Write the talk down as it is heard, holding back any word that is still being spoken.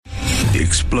The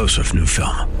explosive new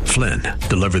film, Flynn,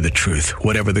 deliver the truth,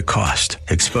 whatever the cost,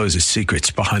 exposes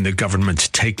secrets behind the government's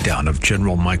takedown of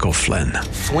General Michael Flynn.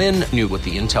 Flynn knew what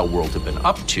the intel world had been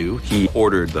up to. He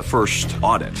ordered the first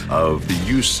audit of the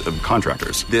use of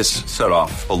contractors. This set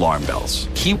off alarm bells.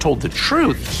 He told the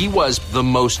truth. He was the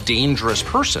most dangerous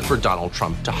person for Donald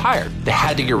Trump to hire. They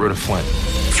had to get rid of Flynn.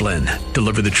 Flynn,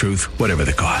 deliver the truth, whatever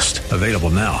the cost. Available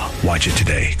now. Watch it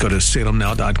today. Go to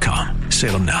salemnow.com.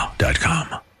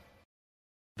 salemnow.com.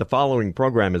 The following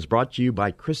program is brought to you by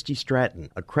Christy Stratton,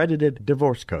 accredited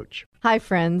divorce coach. Hi,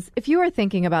 friends. If you are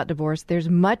thinking about divorce, there's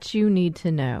much you need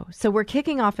to know. So we're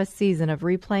kicking off a season of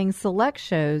replaying select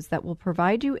shows that will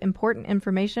provide you important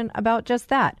information about just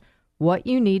that, what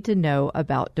you need to know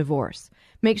about divorce.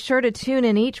 Make sure to tune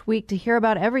in each week to hear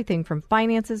about everything from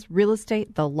finances, real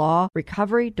estate, the law,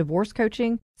 recovery, divorce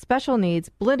coaching, special needs,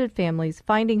 blended families,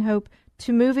 finding hope,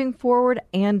 to moving forward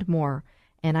and more.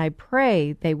 And I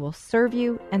pray they will serve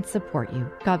you and support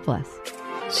you. God bless.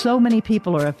 So many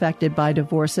people are affected by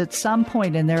divorce at some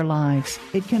point in their lives.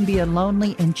 It can be a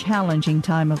lonely and challenging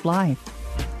time of life,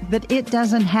 but it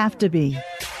doesn't have to be.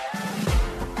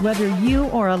 Whether you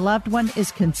or a loved one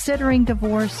is considering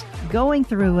divorce, going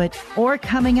through it, or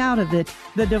coming out of it,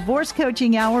 the Divorce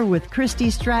Coaching Hour with Christy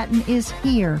Stratton is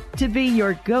here to be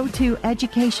your go-to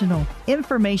educational,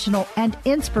 informational, and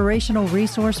inspirational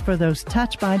resource for those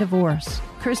touched by divorce.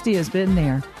 Christy has been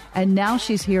there, and now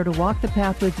she's here to walk the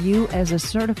path with you as a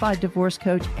certified divorce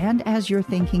coach and as your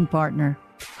thinking partner.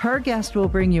 Her guest will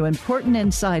bring you important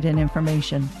insight and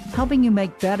information, helping you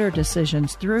make better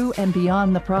decisions through and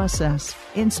beyond the process,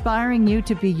 inspiring you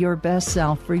to be your best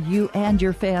self for you and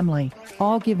your family,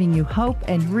 all giving you hope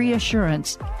and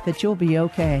reassurance that you'll be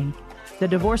okay. The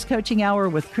Divorce Coaching Hour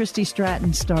with Christy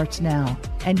Stratton starts now.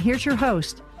 And here's your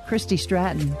host, Christy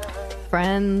Stratton.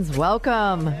 Friends,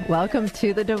 welcome. Welcome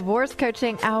to the Divorce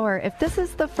Coaching Hour. If this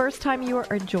is the first time you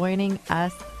are joining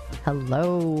us,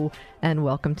 hello and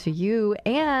welcome to you.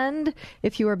 And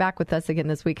if you are back with us again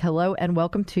this week, hello and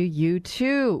welcome to you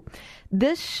too.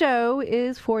 This show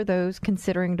is for those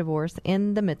considering divorce,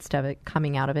 in the midst of it,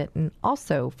 coming out of it, and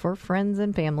also for friends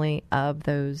and family of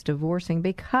those divorcing,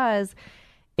 because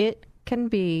it can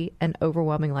be an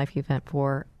overwhelming life event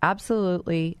for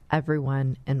absolutely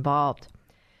everyone involved.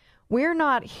 We're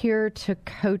not here to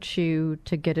coach you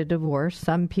to get a divorce.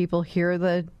 Some people hear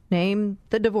the name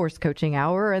the Divorce Coaching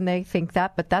Hour and they think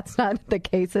that, but that's not the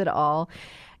case at all.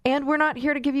 And we're not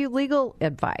here to give you legal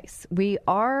advice. We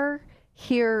are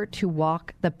here to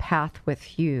walk the path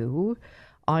with you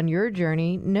on your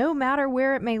journey, no matter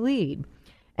where it may lead.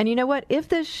 And you know what? If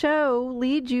this show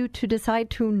leads you to decide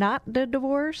to not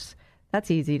divorce,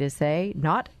 that's easy to say,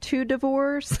 not to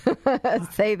divorce.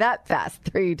 Say that fast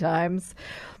 3 times.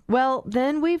 Well,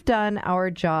 then we've done our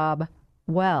job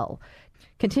well.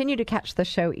 Continue to catch the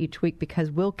show each week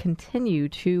because we'll continue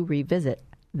to revisit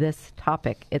this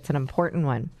topic. It's an important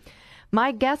one.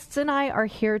 My guests and I are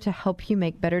here to help you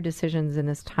make better decisions in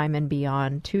this time and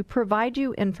beyond, to provide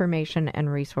you information and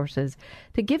resources,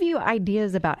 to give you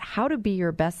ideas about how to be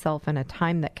your best self in a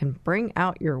time that can bring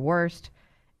out your worst,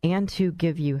 and to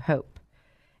give you hope.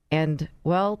 And,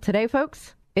 well, today,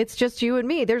 folks, it's just you and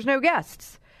me. There's no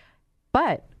guests.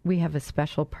 But we have a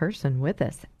special person with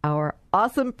us, our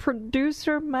awesome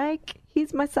producer, Mike.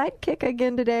 He's my sidekick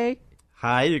again today.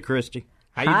 Hi, Christy.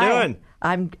 How Hi. you doing?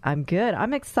 I'm good.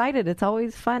 I'm excited. It's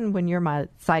always fun when you're my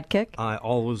sidekick. I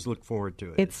always look forward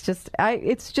to it. It's just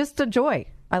a joy.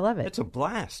 I love it. It's a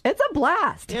blast. It's a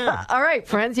blast. Yeah. All right,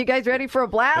 friends, you guys ready for a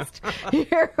blast?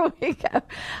 Here we go.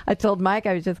 I told Mike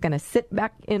I was just going to sit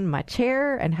back in my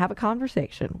chair and have a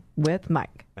conversation with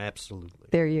Mike. Absolutely.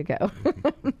 There you go.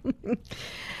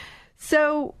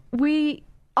 So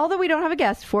although we don't have a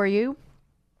guest for you,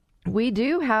 we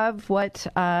do have what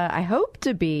I hope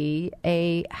to be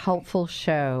a helpful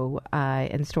show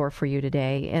in store for you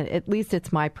today. And at least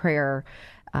it's my prayer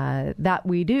that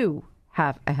we do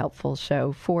have a helpful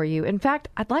show for you. In fact,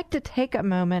 I'd like to take a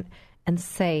moment and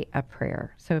say a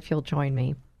prayer. So if you'll join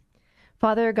me.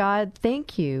 Father God,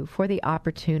 thank you for the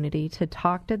opportunity to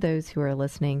talk to those who are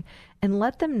listening and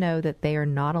let them know that they are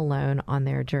not alone on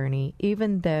their journey,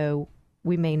 even though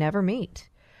we may never meet.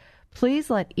 Please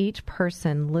let each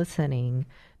person listening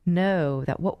know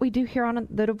that what we do here on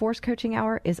the Divorce Coaching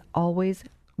Hour is always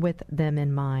with them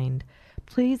in mind.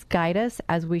 Please guide us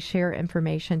as we share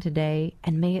information today,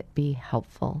 and may it be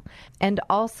helpful. And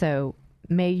also,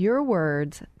 may your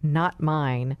words, not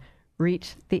mine,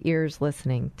 reach the ears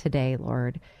listening today,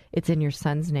 Lord. It's in your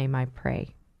Son's name I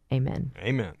pray. Amen.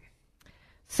 Amen.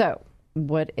 So,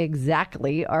 what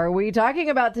exactly are we talking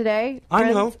about today,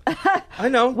 I friends? know. I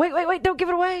know. Wait. Don't give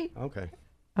it away. Okay.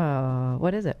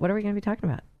 What is it? What are we going to be talking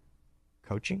about?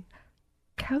 Coaching?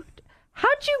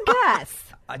 How'd you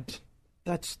guess?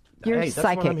 That's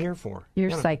psychic. What I'm here for.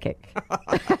 You're psychic.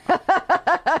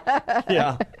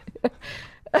 Yeah.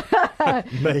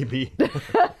 Maybe.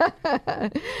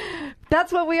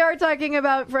 That's what we are talking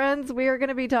about, friends. We are going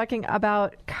to be talking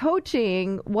about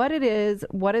coaching, what it is,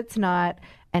 what it's not,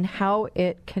 and how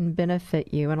it can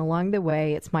benefit you. And along the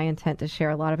way, it's my intent to share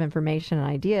a lot of information and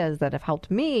ideas that have helped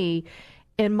me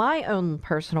in my own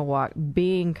personal walk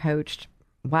being coached,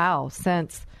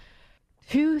 since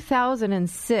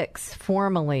 2006,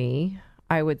 formally,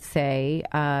 I would say,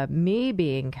 me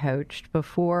being coached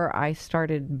before I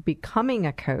started becoming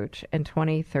a coach in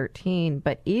 2013.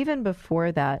 But even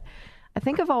before that, I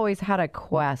think I've always had a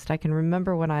quest. I can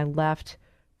remember when I left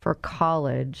for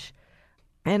college,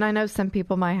 and I know some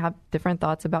people might have different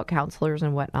thoughts about counselors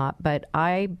and whatnot, but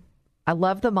I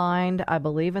love the mind. I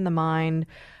believe in the mind.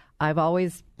 I've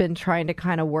always been trying to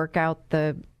kind of work out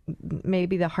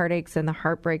maybe the heartaches and the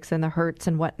heartbreaks and the hurts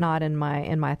and whatnot in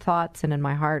my thoughts and in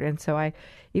my heart. And so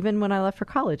even when I left for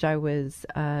college, I would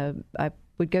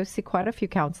go see quite a few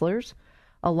counselors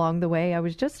along the way. I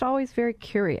was just always very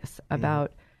curious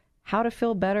about how to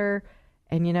feel better.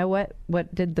 And you know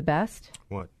what did the best?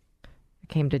 What?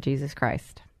 I came to Jesus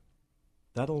Christ.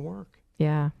 That'll work.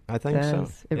 Yeah. I think so.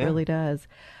 It really does.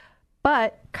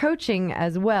 But coaching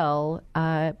as well,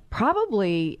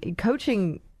 probably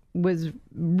coaching was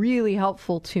really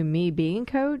helpful to me being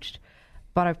coached,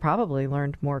 but I've probably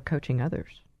learned more coaching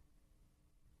others.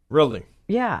 Really?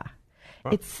 Yeah.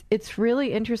 Wow. It's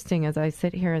really interesting as I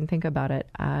sit here and think about it.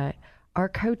 Our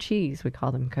coachees, we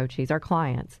call them coachees, our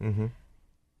clients,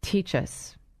 teach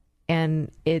us.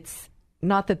 And it's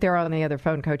not that they're on the other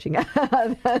phone coaching,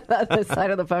 on the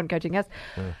side of the phone coaching us,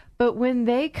 but when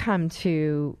they come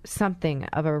to something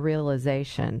of a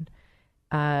realization,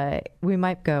 we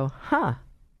might go,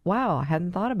 wow, I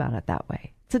hadn't thought about it that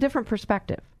way. It's a different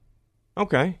perspective.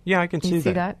 Okay. Yeah, I can see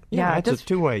that. Yeah, it's a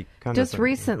two-way kind of thing. Just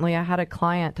recently, I had a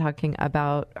client talking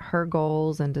about her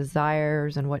goals and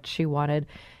desires and what she wanted.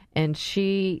 And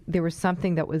there was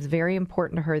something that was very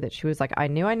important to her that she was like, I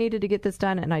knew I needed to get this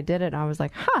done, and I did it. And I was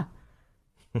like,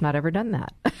 not ever done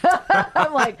that.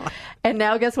 I'm like, and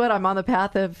now guess what? I'm on the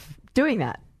path of doing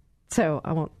that. So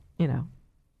I won't,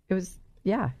 it was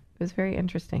very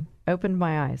interesting. Opened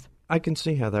my eyes. I can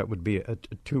see how that would be a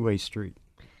two-way street.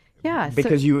 Yeah.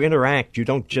 Because you interact. You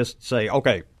don't just say,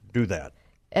 okay, do that.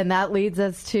 And that leads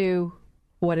us to,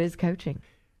 what is coaching?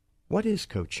 What is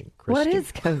coaching, Christy? What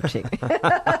is coaching?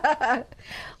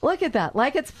 Look at that.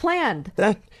 Like it's planned.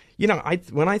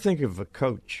 When I think of a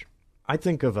coach, I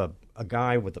think of a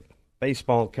guy with a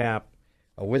baseball cap,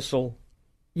 a whistle.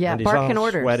 Yeah, and barking he's all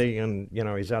orders. Sweaty, and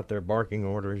he's out there barking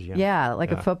orders. Yeah,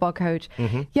 like a football coach.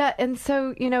 Mm-hmm. Yeah, and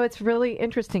so it's really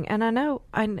interesting. And I know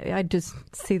I just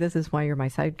see this as why you're my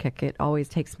sidekick. It always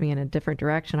takes me in a different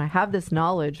direction. I have this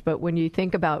knowledge, but when you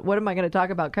think about what am I going to talk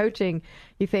about coaching,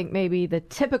 you think maybe the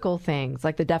typical things,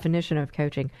 like the definition of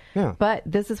coaching. Yeah. But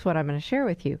this is what I'm going to share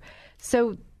with you.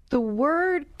 So the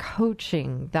word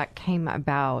coaching that came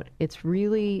about, it's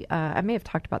really I may have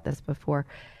talked about this before.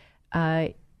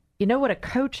 You know what a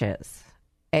coach is?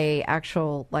 A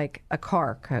actual, like a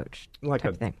car coach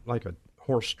type thing. Like a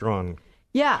horse-drawn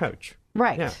coach.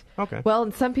 Right. Yeah. Okay. Well,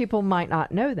 and some people might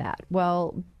not know that.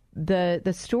 Well,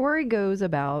 the story goes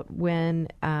about when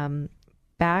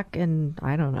back in,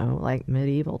 I don't know, like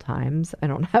medieval times, I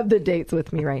don't have the dates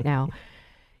with me right now,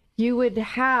 you would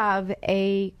have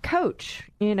a coach,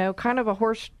 kind of a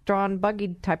horse-drawn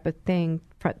buggy type of thing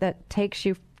that takes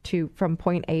you from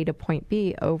point A to point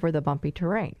B over the bumpy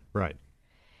terrain. Right.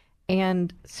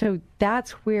 And so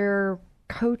that's where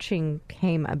coaching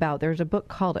came about. There's a book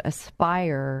called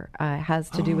Aspire. It has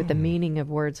to do with the meaning of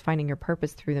words, finding your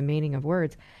purpose through the meaning of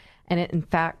words. And it, in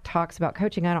fact, talks about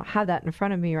coaching. I don't have that in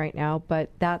front of me right now,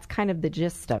 but that's kind of the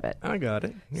gist of it. I got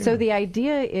it. Yeah. So the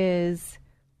idea is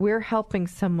we're helping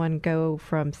someone go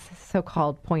from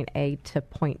so-called point A to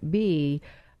point B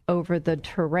over the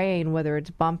terrain, whether it's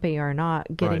bumpy or not,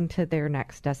 getting to their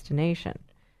next destination.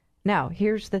 Now,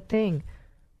 here's the thing.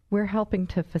 We're helping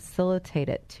to facilitate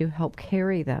it, to help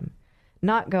carry them.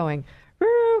 Not going,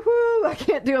 woo-hoo, I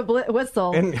can't do a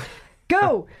whistle.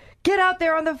 Go, get out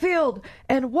there on the field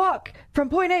and walk from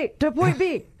point A to point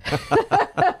B.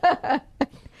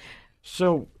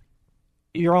 So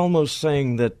you're almost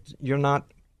saying that you're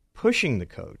not pushing the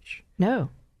coach. No.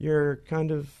 You're kind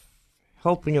of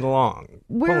helping it along.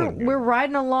 We're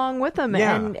riding along with them.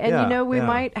 Yeah, and we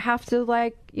might have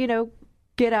to,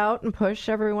 get out and push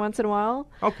every once in a while.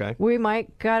 Okay. We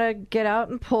might gotta get out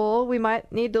and pull. We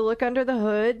might need to look under the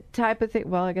hood type of thing.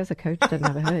 Well, I guess a coach doesn't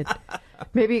have a hood.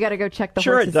 Maybe you got to go check the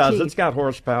horse's teeth. Sure it does. It's got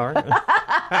horsepower.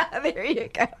 There you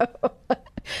go.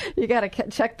 You got to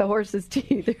check the horse's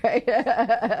teeth,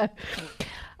 right?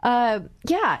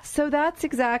 Yeah, so that's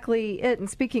exactly it. And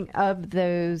speaking of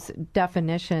those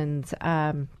definitions,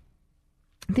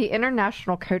 the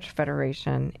International Coach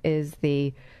Federation is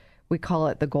we call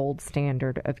it the gold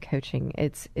standard of coaching.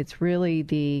 It's really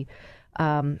the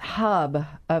hub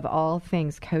of all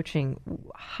things coaching,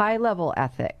 high-level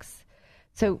ethics.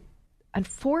 So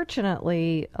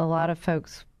unfortunately, a lot of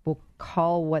folks will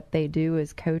call what they do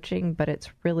as coaching, but it's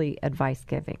really advice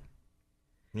giving.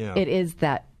 Yeah. It is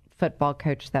that football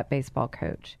coach, that baseball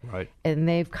coach. Right. And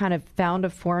they've kind of found a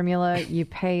formula. You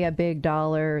pay a big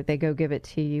 $1, they go give it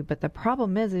to you. But the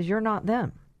problem is you're not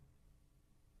them.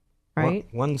 Right?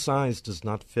 One size does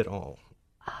not fit all.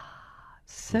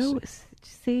 So,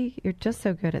 see, you're just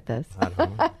so good at this. I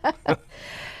don't know.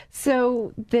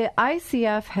 So the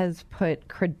ICF has put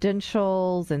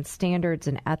credentials and standards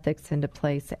and ethics into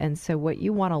place. And so what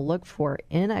you want to look for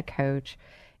in a coach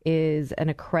is an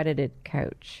accredited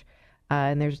coach.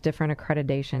 And there's different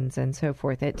accreditations and so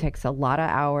forth. It takes a lot of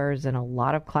hours and a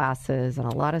lot of classes and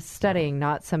a lot of studying,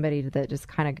 not somebody that just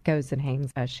kind of goes and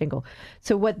hangs a shingle.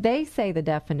 So what they say the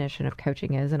definition of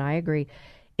coaching is, and I agree,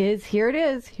 is here it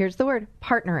is. Here's the word,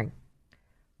 partnering.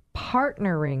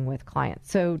 Partnering with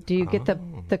clients. So do you get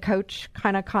the coach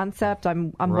kind of concept?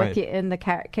 I'm Right. with you in the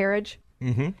carriage.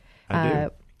 Mm-hmm. I do.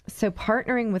 So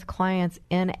partnering with clients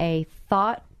in a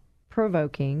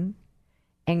thought-provoking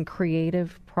and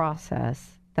creative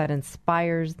process that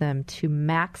inspires them to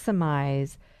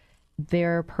maximize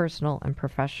their personal and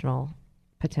professional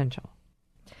potential.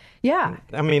 Yeah.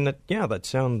 I mean, that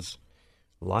sounds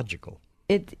logical.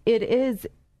 It is.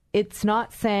 It's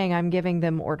not saying I'm giving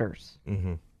them orders.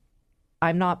 Mm-hmm.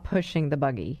 I'm not pushing the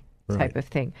buggy type Right. of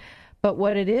thing. But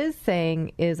what it is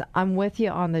saying is I'm with you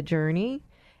on the journey.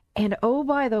 And oh,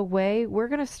 by the way, we're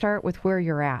going to start with where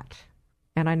you're at.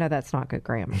 And I know that's not good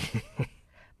grammar.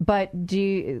 But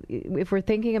if we're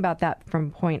thinking about that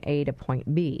from point A to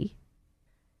point B,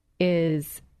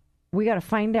 is we got to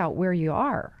find out where you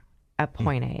are at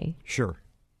point A. Sure.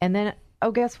 And then,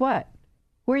 guess what?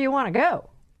 Where you want to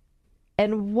go.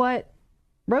 And what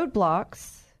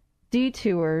roadblocks,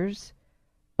 detours,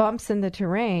 bumps in the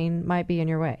terrain might be in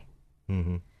your way.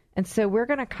 Mm-hmm. And so we're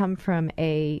going to come from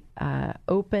a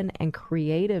open and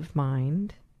creative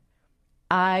mind,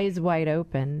 eyes wide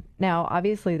open. Now,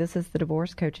 obviously, this is the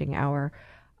divorce coaching hour.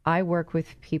 I work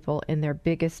with people in their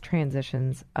biggest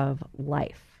transitions of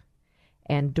life,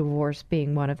 and divorce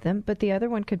being one of them. But the other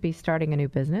one could be starting a new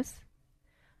business,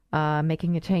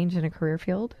 making a change in a career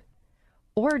field,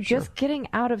 or just getting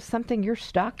out of something you're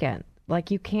stuck in. Like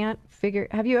you can't figure.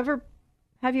 Have you ever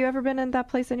been in that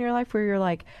place in your life where you're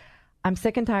like, I'm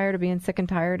sick and tired of being sick and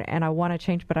tired, and I want to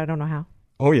change, but I don't know how?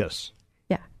 Oh, yes.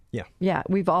 Yeah,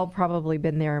 we've all probably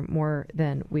been there more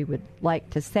than we would like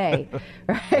to say,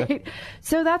 right?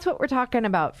 So that's what we're talking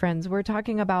about, friends. We're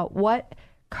talking about what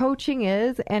coaching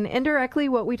is, and indirectly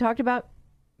what we talked about,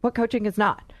 what coaching is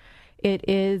not. It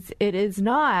is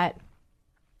not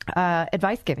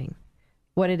advice giving.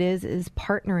 What it is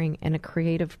partnering in a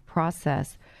creative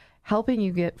process, helping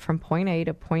you get from point A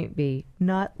to point B,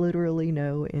 not literally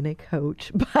in a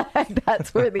coach, but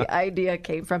that's where the idea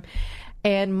came from.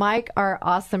 And Mike, our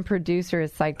awesome producer,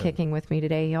 is sidekicking with me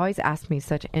today. He always asks me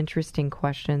such interesting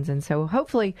questions. And so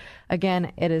hopefully,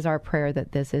 again, it is our prayer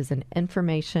that this is an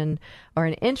information or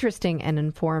an interesting and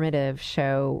informative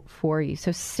show for you.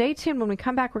 So stay tuned. When we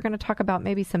come back, we're going to talk about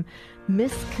maybe some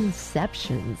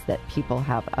misconceptions that people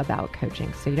have about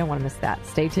coaching. So you don't want to miss that.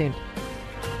 Stay tuned.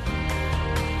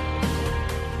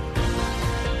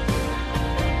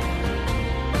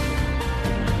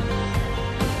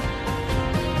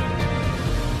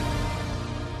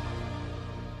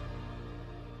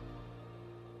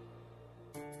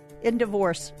 In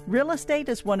divorce, real estate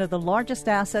is one of the largest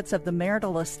assets of the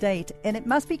marital estate, and it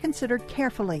must be considered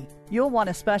carefully. You'll want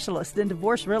a specialist in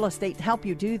divorce real estate to help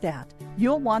you do that.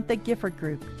 You'll want the Gifford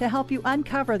Group to help you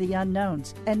uncover the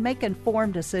unknowns and make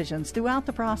informed decisions throughout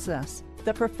the process.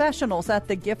 The professionals at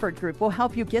the Gifford Group will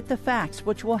help you get the facts,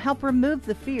 which will help remove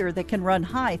the fear that can run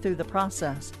high through the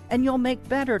process, and you'll make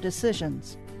better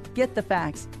decisions. Get the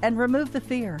facts and remove the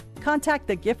fear. Contact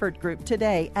the Gifford Group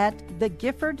today at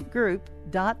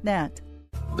thegiffordgroup.net.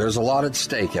 There's a lot at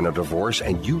stake in a divorce,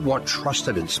 and you want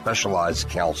trusted and specialized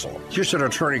counsel. Houston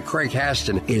attorney Craig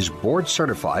Haston is board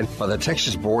certified by the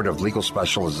Texas Board of Legal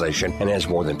Specialization and has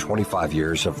more than 25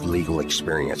 years of legal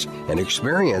experience. And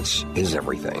experience is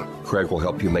everything. Craig will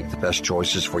help you make the best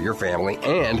choices for your family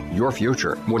and your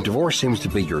future. When divorce seems to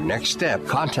be your next step,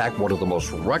 contact one of the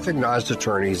most recognized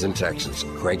attorneys in Texas,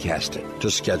 Craig Haston. To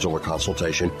schedule a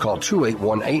consultation, call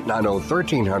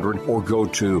 281-890-1300 or go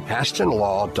to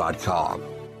HastonLaw.com.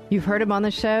 You've heard him on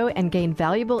the show and gained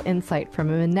valuable insight from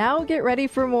him, and now get ready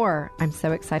for more. I'm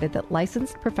so excited that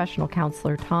licensed professional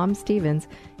counselor Tom Stevens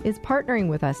is partnering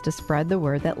with us to spread the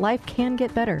word that life can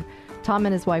get better. Tom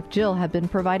and his wife Jill have been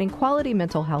providing quality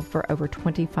mental health for over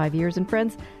 25 years, and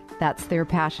friends, that's their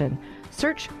passion.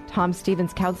 Search Tom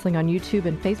Stevens Counseling on YouTube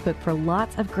and Facebook for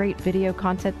lots of great video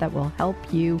content that will help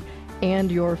you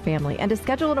and your family. And to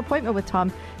schedule an appointment with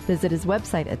Tom, visit his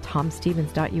website at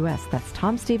tomstevens.us. That's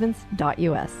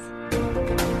tomstevens.us.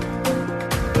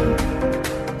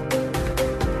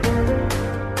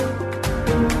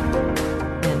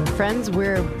 And friends,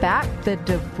 we're back, the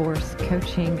Divorce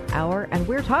Coaching Hour, and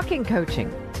we're talking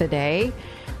coaching today.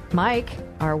 Mike,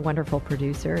 our wonderful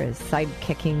producer, is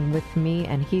sidekicking with me,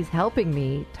 and he's helping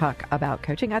me talk about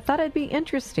coaching. I thought it'd be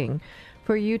interesting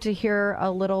for you to hear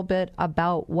a little bit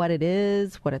about what it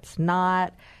is, what it's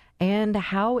not, and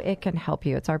how it can help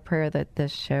you. It's our prayer that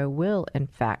this show will, in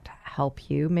fact,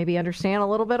 help you maybe understand a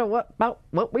little bit of about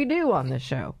what we do on this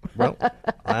show. Well,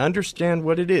 I understand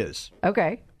what it is.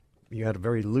 Okay. You had a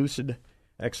very lucid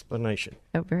explanation.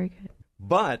 Oh, very good.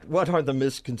 But what are the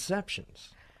misconceptions?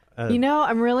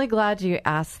 I'm really glad you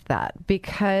asked that,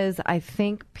 because I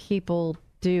think people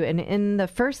do. And in the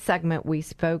first segment, we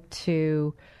spoke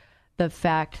to the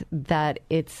fact that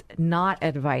it's not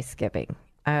advice giving.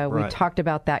 We talked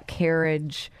about that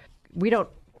carriage. We don't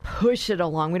push it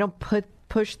along. We don't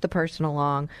push the person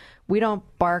along. We don't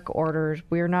bark orders.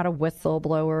 We're not a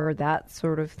whistleblower, that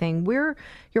sort of thing. We're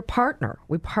your partner.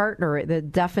 We partner. The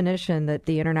definition that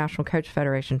the International Coach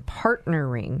Federation,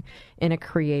 partnering in a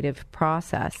creative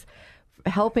process,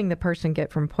 helping the person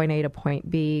get from point A to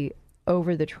point B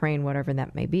over the train, whatever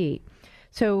that may be.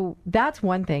 So that's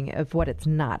one thing of what it's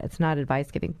not. It's not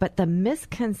advice giving. But the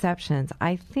misconceptions,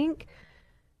 I think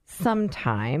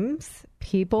sometimes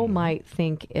people might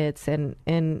think it's in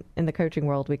the coaching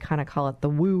world, we kind of call it the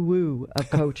woo-woo of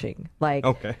coaching. Like,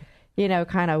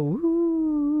 kind of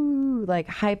woo, like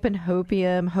hype and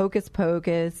hopium, hocus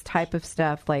pocus type of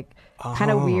stuff, like kind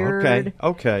of weird.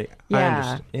 Okay. Yeah. I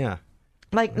understand. Yeah.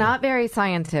 Like not very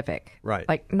scientific. Right.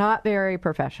 Like not very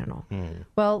professional.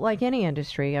 Well, like any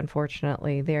industry,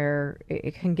 unfortunately,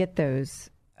 it can get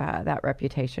that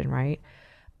reputation, right?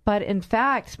 But in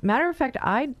fact, matter of fact,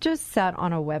 I just sat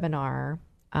on a webinar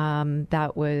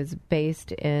that was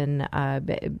based in,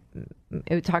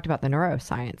 it talked about the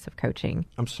neuroscience of coaching.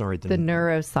 I'm sorry. The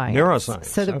neuroscience. Neuroscience.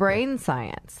 So the brain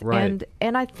science. Right.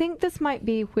 And I think this might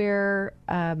be where,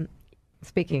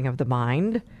 speaking of the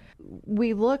mind,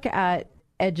 we look at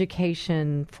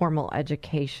education, formal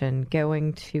education,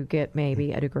 going to get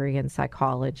maybe a degree in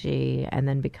psychology and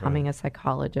then becoming a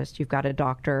psychologist. You've got a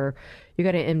doctor, you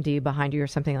got an MD behind you or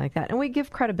something like that. And we give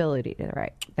credibility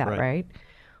to that, right?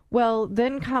 Well,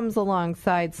 then comes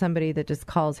alongside somebody that just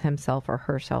calls himself or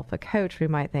herself a coach. We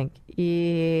might think,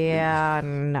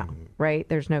 no, right?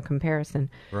 There's no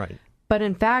comparison. Right. But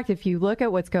in fact, if you look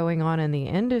at what's going on in the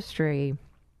industry,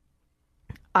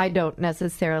 I don't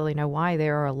necessarily know why.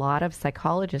 There are a lot of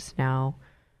psychologists now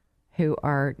who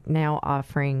are now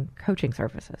offering coaching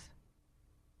services.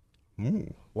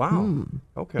 Wow.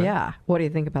 Okay. Yeah. What do you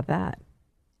think about that?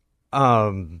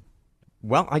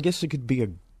 Well, I guess it could be a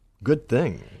good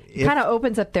thing. It kind of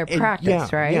opens up their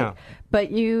practice, right? Yeah. But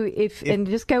and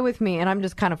just go with me, and I'm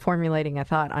just kind of formulating a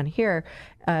thought on here.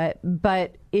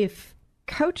 But if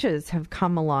coaches have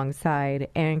come alongside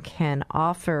and can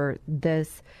offer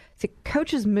this,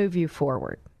 coaches move you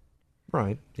forward.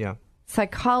 Right, yeah.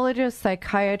 Psychologists,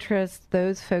 psychiatrists,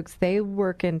 those folks, they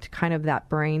work into kind of that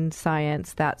brain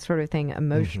science, that sort of thing,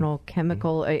 emotional,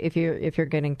 chemical. If you're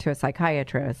getting to a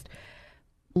psychiatrist,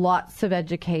 lots of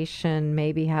education,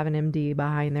 maybe have an MD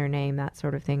behind their name, that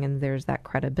sort of thing, and there's that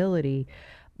credibility.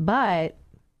 But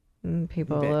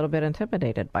people are a little bit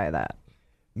intimidated by that.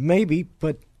 Maybe,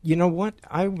 but you know what?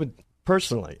 I would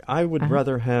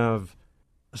rather have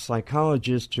a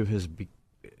psychologist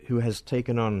who has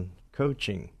taken on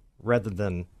coaching rather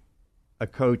than a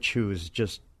coach who is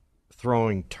just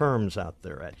throwing terms out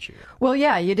there at you. Well,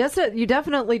 yeah, you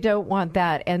definitely don't want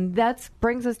that. And that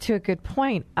brings us to a good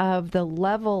point of the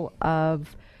level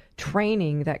of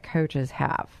training that coaches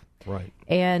have. Right.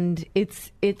 And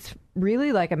it's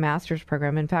really like a master's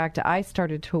program. In fact, I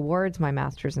started towards my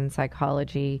master's in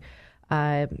psychology.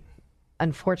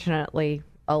 Unfortunately,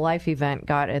 a life event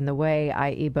got in the way,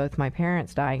 i.e. both my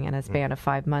parents dying in a span of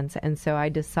 5 months. And so I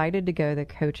decided to go the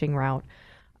coaching route.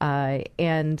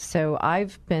 And so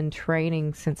I've been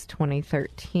training since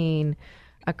 2013,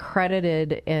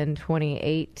 accredited in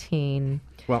 2018.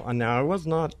 Well, now I was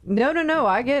not. No.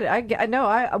 I get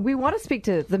it. We want to speak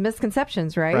to the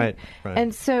misconceptions, right? Right.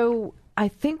 And so I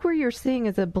think where you're seeing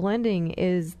is a blending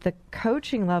is the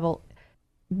coaching level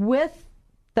with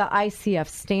the ICF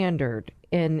standard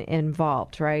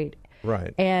involved, right?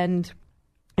 Right. And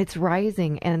it's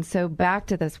rising. And so back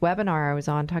to this webinar I was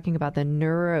on talking about the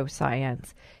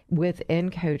neuroscience within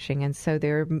coaching. And so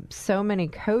there are so many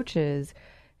coaches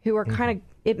who are kind of,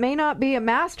 it may not be a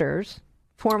master's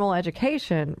formal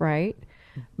education, right?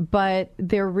 But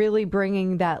they're really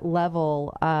bringing that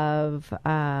level of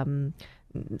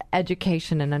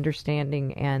education and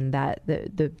understanding and that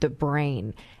the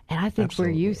brain. And I think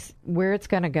where it's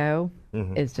going to go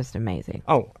is just amazing.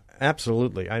 Oh,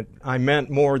 absolutely. I meant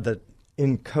more that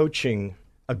in coaching,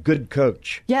 a good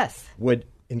coach would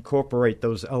incorporate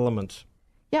those elements.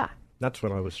 Yeah. That's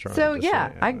what I was trying to say. So,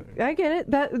 yeah, I get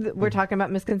it. That we're talking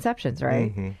about misconceptions,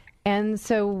 right? Mm-hmm. And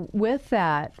so with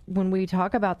that, when we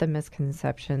talk about the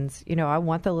misconceptions, I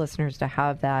want the listeners to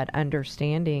have that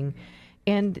understanding.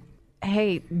 And,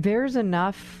 hey, there's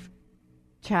enough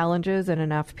challenges and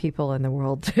enough people in the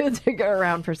world to go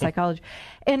around for psychology.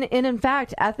 And in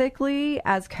fact, ethically,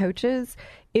 as coaches,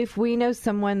 if we know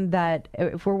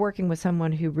if we're working with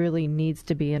someone who really needs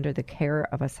to be under the care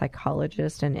of a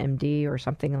psychologist, an MD or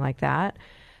something like that,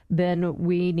 then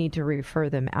we need to refer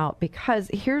them out, because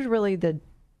here's really the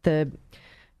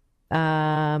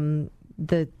I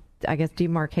guess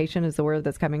demarcation is the word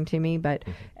that's coming to me, but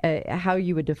how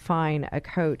you would define a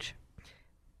coach.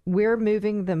 We're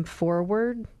moving them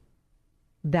forward,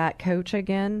 that coach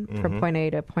again, from point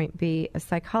A to point B. A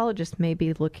psychologist may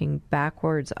be looking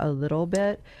backwards a little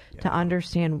bit to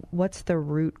understand what's the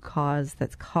root cause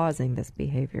that's causing this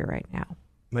behavior right now.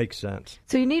 Makes sense.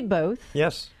 So you need both.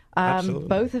 Yes. Absolutely.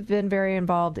 Both have been very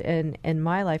involved in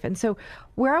my life. And so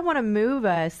where I want to move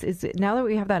us is, now that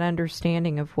we have that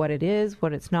understanding of what it is,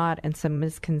 what it's not, and some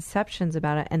misconceptions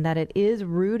about it, and that it is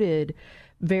rooted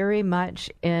very much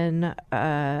in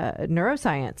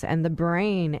neuroscience and the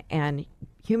brain and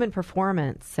human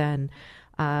performance and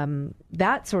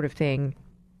that sort of thing.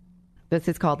 This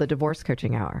is called the Divorce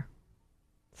Coaching Hour.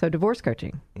 So divorce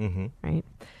coaching, right?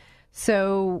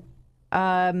 So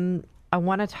I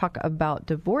want to talk about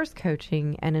divorce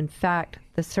coaching, and in fact,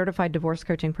 the certified divorce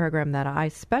coaching program that I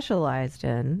specialized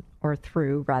in, or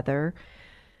through rather,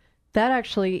 that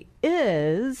actually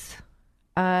is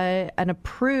an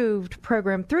approved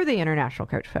program through the International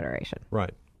Coach Federation.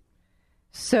 Right.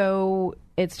 So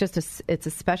it's a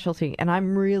specialty, and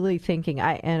I'm really thinking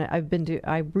I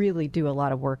really do a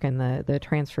lot of work in the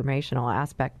transformational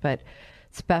aspect, but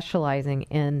specializing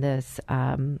in this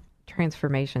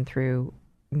transformation through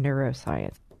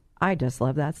neuroscience. I just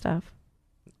love that stuff.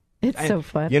 It's so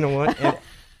fun. You know what?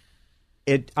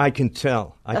 I can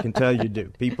tell. I can tell you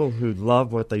do. People who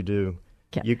love what they do,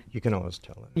 you can always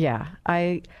tell it. Yeah.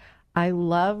 I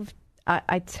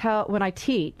tell, when I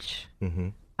teach,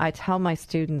 I tell my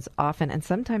students often, and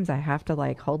sometimes I have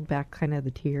to hold back kind of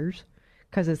the tears,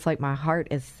 because it's like my heart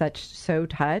is so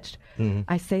touched.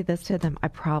 I say this to them: I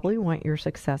probably want your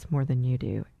success more than you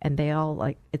do. And they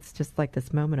all it's just like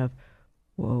this moment of,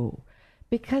 whoa.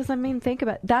 Because, think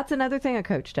about it. That's another thing a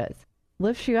coach does.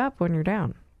 Lifts you up when you're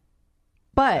down.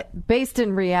 But based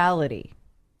in reality.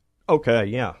 Okay,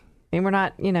 yeah. And we're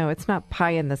not, it's not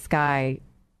pie in the sky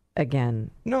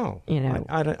again. No.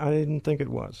 I didn't think it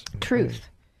was. Truth.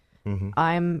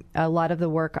 I'm a lot of the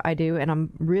work I do, and I'm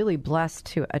really blessed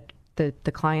to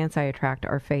the clients I attract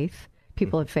are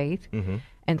people of faith.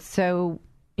 And so,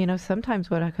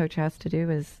 sometimes what a coach has to do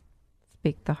is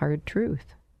speak the hard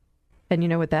truth. And you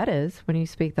know what that is when you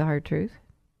speak the hard truth?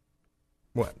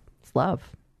 What? It's love.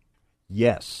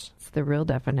 Yes. It's the real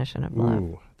definition of love.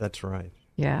 Ooh, that's right.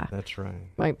 Yeah. That's right.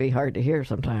 Might be hard to hear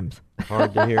sometimes.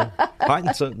 Hard to hear.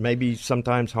 Maybe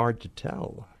sometimes hard to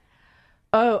tell.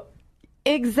 Oh,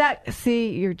 exactly. See,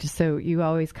 you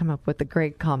always come up with the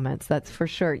great comments. That's for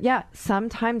sure. Yeah,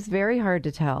 sometimes very hard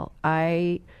to tell.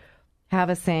 I have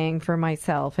a saying for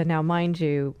myself, and now mind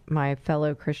you, my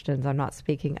fellow Christians, I'm not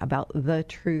speaking about the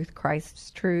truth,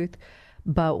 Christ's truth,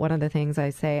 but one of the things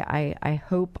I say, I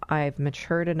hope I've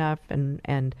matured enough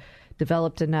and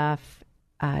developed enough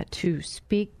to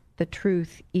speak the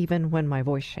truth even when my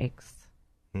voice shakes.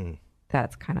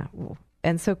 That's kind of,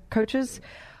 and so coaches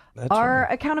are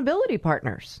accountability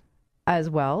partners as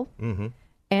well. Mm-hmm.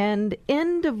 And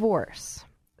in divorce,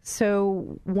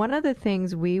 so one of the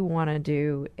things we want to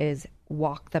do is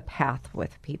walk the path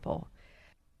with people.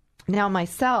 Now,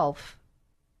 myself,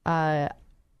 I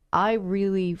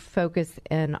really focus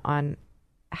in on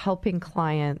helping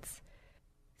clients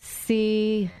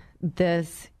see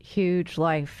this huge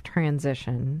life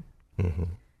transition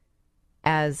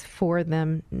as for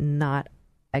them, not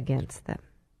against them.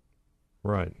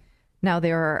 Right. Now,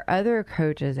 there are other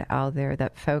coaches out there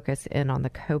that focus in on the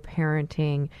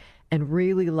co-parenting and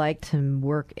really like to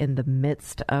work in the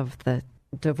midst of the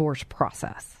divorce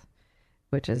process,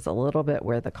 which is a little bit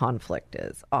where the conflict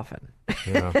is often.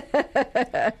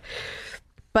 Yeah.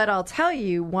 But I'll tell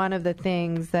you, one of the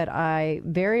things that I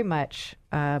very much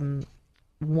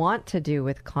want to do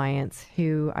with clients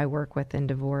who I work with in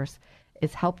divorce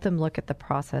is help them look at the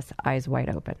process eyes wide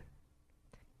open.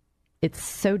 It's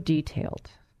so detailed,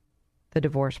 the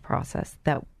divorce process,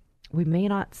 that we may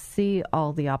not see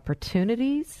all the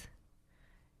opportunities,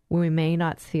 we may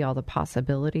not see all the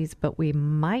possibilities, but we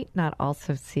might not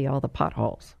also see all the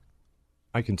potholes.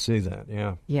 I can see that,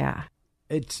 yeah. Yeah.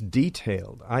 It's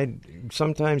detailed.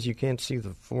 Sometimes you can't see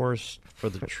the forest for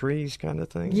the trees kind of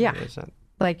thing. Yeah. Is that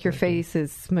like your face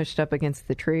is smushed up against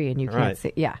the tree and you can't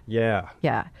see. Yeah. Yeah.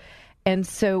 Yeah. And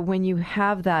so when you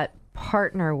have that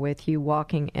partner with you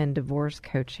walking in divorce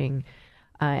coaching,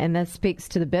 and that speaks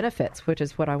to the benefits, which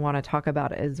is what I want to talk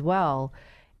about as well,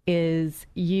 is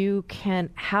you can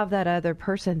have that other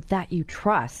person that you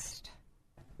trust,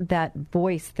 that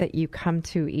voice that you come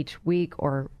to each week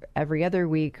or every other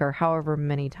week or however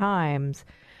many times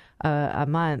a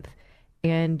month.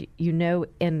 And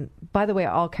and by the way,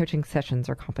 all coaching sessions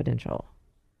are confidential.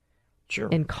 Sure.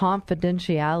 In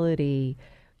confidentiality,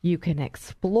 you can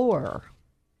explore,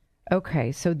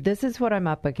 okay, so this is what I'm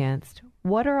up against.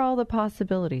 What are all the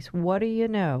possibilities? What do you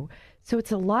know? So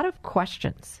it's a lot of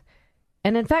questions.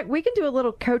 And in fact, we can do a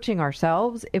little coaching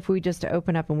ourselves if we just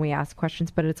open up and we ask questions,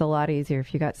 but it's a lot easier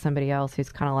if you got somebody else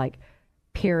who's kind of like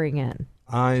peering in.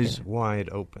 Eyes wide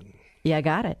open. Yeah, I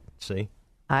got it. See?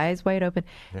 Eyes wide open.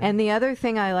 Yeah. And the other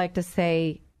thing I like to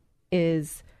say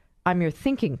is I'm your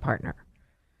thinking partner.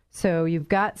 So you've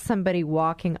got somebody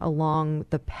walking along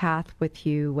the path with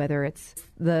you, whether it's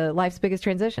the life's biggest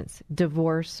transitions,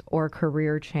 divorce or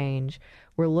career change.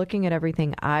 We're looking at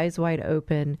everything eyes wide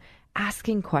open,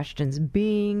 asking questions,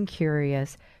 being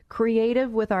curious,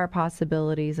 creative with our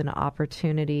possibilities and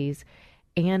opportunities,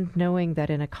 and knowing that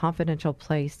in a confidential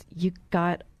place, you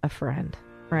got a friend,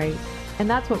 right? And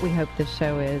that's what we hope this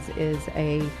show is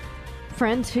a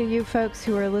friend to you folks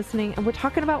who are listening. And we're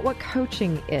talking about what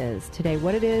coaching is today,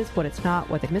 what it is, what it's not,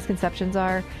 what the misconceptions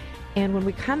are. And when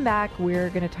we come back, we're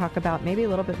going to talk about maybe a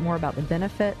little bit more about the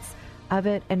benefits of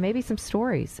it and maybe some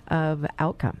stories of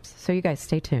outcomes. So you guys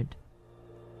stay tuned.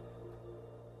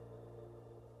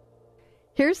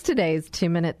 Here's today's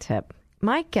 2-minute tip.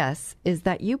 My guess is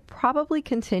that you probably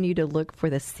continue to look for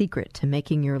the secret to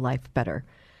making your life better.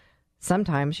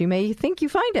 Sometimes you may think you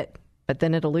find it, but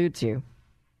then it eludes you.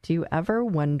 Do you ever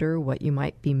wonder what you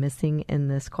might be missing in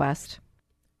this quest?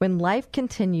 When life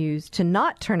continues to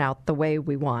not turn out the way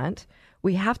we want,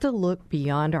 we have to look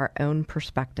beyond our own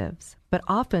perspectives. But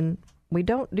often, we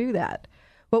don't do that.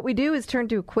 What we do is turn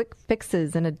to quick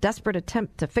fixes in a desperate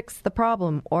attempt to fix the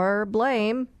problem or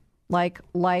blame, like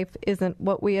life isn't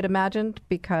what we had imagined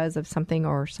because of something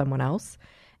or someone else.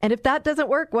 And if that doesn't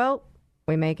work, well,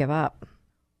 we may give up.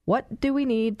 What do we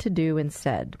need to do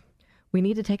instead? We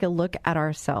need to take a look at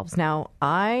ourselves. Now,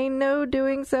 I know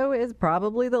doing so is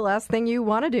probably the last thing you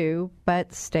want to do,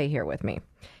 but stay here with me.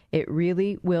 It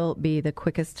really will be the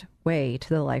quickest way to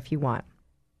the life you want.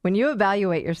 When you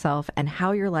evaluate yourself and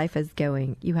how your life is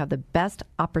going, you have the best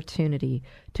opportunity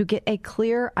to get a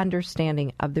clear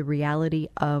understanding of the reality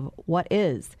of what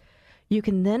is. You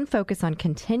can then focus on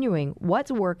continuing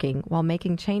what's working while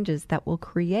making changes that will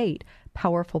create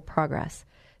powerful progress.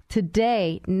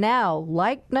 Today, now,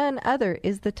 like none other,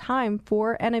 is the time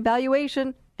for an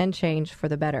evaluation and change for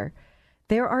the better.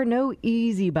 There are no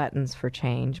easy buttons for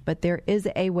change, but there is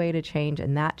a way to change,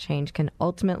 and that change can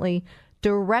ultimately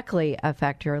directly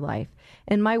affect your life.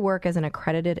 In my work as an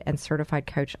accredited and certified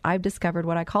coach, I've discovered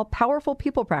what I call powerful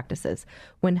people practices.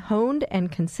 When honed and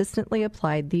consistently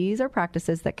applied, these are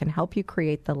practices that can help you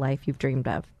create the life you've dreamed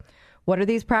of. What are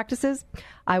these practices?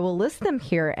 I will list them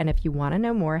here, and if you want to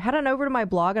know more, head on over to my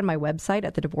blog on my website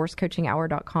at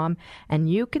thedivorcecoachinghour.com,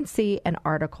 and you can see an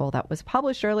article that was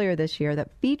published earlier this year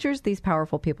that features these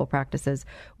powerful people practices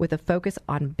with a focus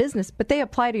on business, but they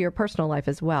apply to your personal life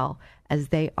as well, as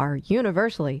they are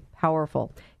universally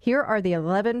powerful. Here are the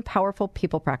 11 powerful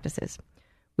people practices.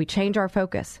 We change our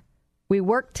focus. We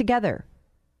work together.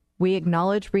 We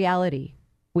acknowledge reality.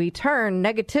 We turn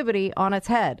negativity on its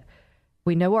head.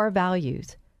 We know our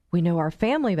values. We know our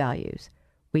family values.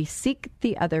 We seek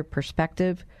the other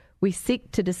perspective. We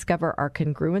seek to discover our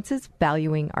congruences,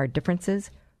 valuing our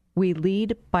differences. We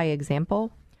lead by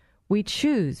example. We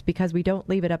choose because we don't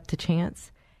leave it up to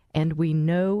chance. And we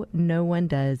know no one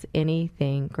does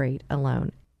anything great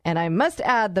alone. And I must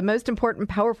add the most important,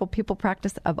 powerful people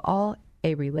practice of all,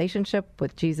 a relationship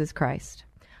with Jesus Christ.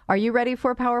 Are you ready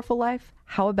for a powerful life?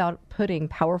 How about putting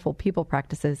powerful people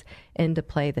practices into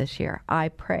play this year? I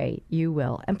pray you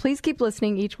will. And please keep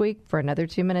listening each week for another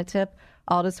 2-minute tip,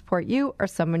 all to support you or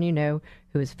someone you know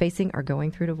who is facing or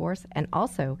going through divorce. And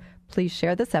also, please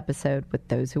share this episode with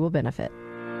those who will benefit.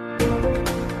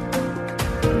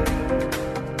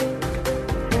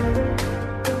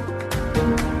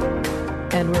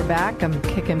 And we're back. I'm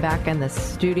kicking back in the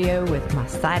studio with my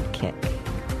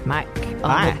sidekick, Mike.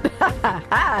 Hi.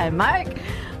 Hi, Mike.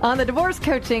 On the Divorce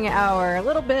Coaching Hour, a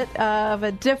little bit of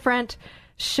a different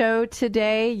show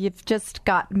today. You've just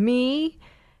got me,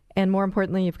 and more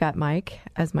importantly, you've got Mike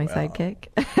as my sidekick.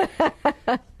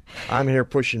 I'm here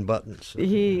pushing buttons.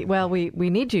 We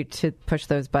need you to push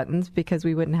those buttons because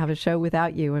we wouldn't have a show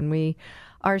without you, and we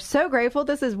are so grateful.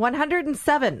 This is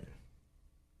 107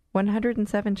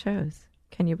 shows.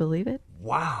 Can you believe it?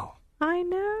 Wow. I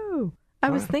know. I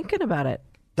was thinking about it.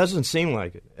 Doesn't seem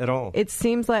like it at all. It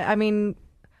seems like,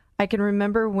 I can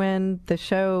remember when the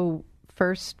show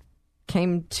first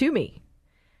came to me.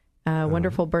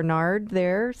 Wonderful Bernard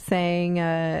there saying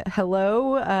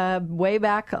hello. Way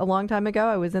back a long time ago,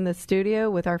 I was in the studio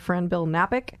with our friend Bill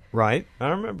Napick. Right. I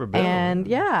remember Bill. And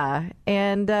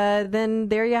then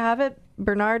there you have it.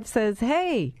 Bernard says,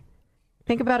 hey,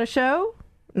 think about a show?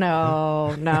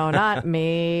 No, not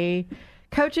me.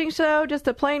 Coaching show? Just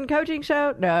a plain coaching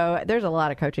show? No, there's a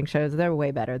lot of coaching shows. They're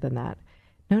way better than that.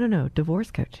 No,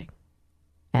 divorce coaching.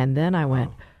 And then I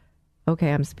went,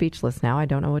 okay, I'm speechless now. I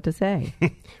don't know what to say.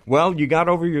 Well, you got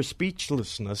over your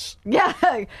speechlessness. Yeah,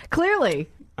 clearly.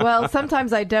 Well,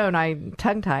 sometimes I don't. I'm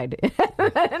tongue-tied in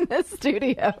the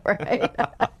studio, right?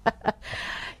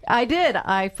 I did.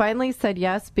 I finally said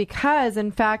yes because,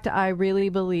 in fact, I really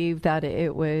believe that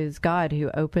it was God who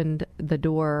opened the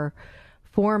door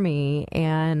for me.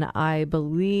 And I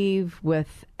believe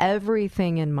with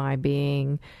everything in my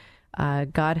being,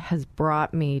 God has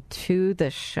brought me to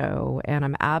this show, and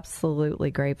I'm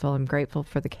absolutely grateful. I'm grateful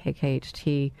for the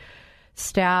KKHT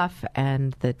staff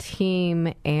and the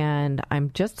team, and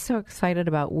I'm just so excited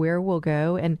about where we'll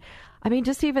go. And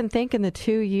just even think in the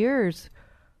 2 years,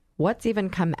 what's even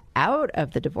come out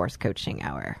of the Divorce Coaching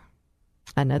Hour?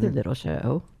 Another little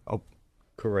show. Oh,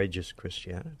 Courageous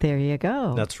Christianity. There you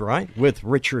go. That's right, with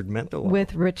Richard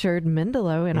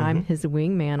Mendelow. And I'm his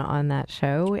wingman on that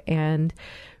show. And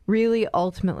really,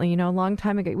 ultimately, a long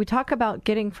time ago, we talk about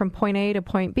getting from point A to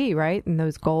point B, right? And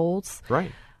those goals.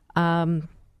 Right.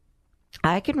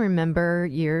 I can remember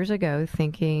years ago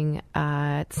thinking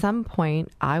at some point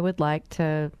I would like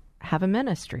to have a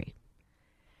ministry.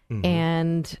 Mm-hmm.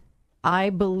 And I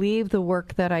believe the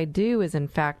work that I do is, in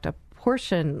fact, a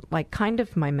portion, kind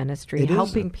of my ministry,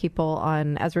 helping people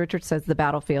on, as Richard says, the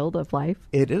battlefield of life.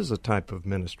 It is a type of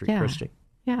ministry, Christy.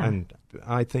 Yeah. And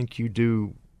I think you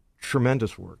do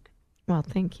tremendous work. Well,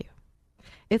 thank you.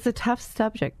 It's a tough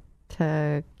subject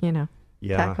to,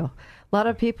 tackle. A lot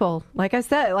of people, like I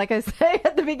say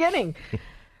at the beginning,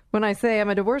 when I say I'm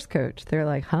a divorce coach, they're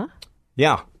like, huh?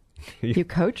 Yeah. You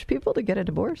coach people to get a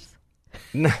divorce?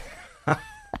 No.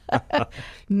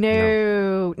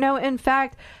 No. In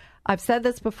fact, I've said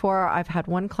this before. I've had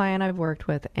one client I've worked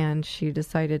with, and she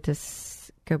decided to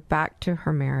go back to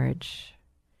her marriage.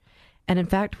 And in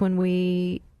fact, when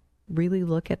we really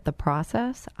look at the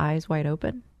process, eyes wide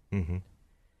open,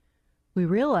 we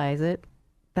realize that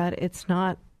it's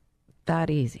not that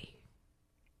easy.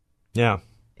 Yeah.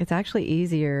 It's actually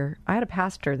easier. I had a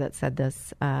pastor that said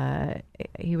this.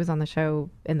 He was on the show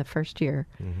in the first year.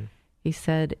 He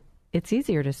said, it's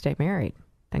easier to stay married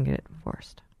than get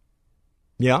divorced.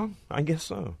 Yeah, I guess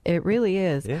so. It really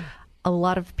is. Yeah. A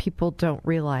lot of people don't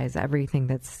realize everything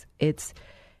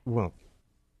Well,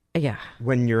 yeah.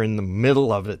 When you're in the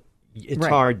middle of it, it's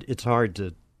hard. It's hard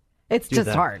to. It's just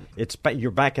hard. You're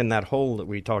back in that hole that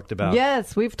we talked about.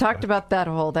 Yes, we've talked about that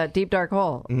hole, that deep dark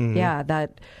hole. Yeah,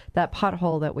 that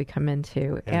pothole that we come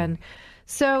into, and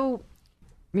so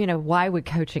why would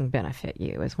coaching benefit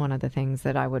you is one of the things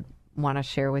that I would want to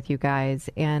share with you guys.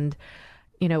 And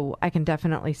I can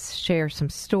definitely share some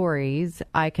stories.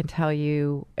 I can tell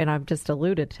you, and I've just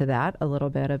alluded to that a little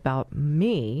bit about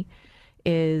me,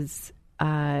 is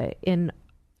in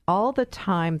all the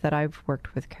time that I've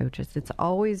worked with coaches, it's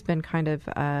always been kind of,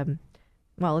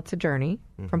 it's a journey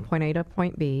from point A to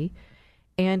point B.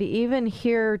 And even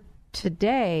here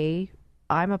today,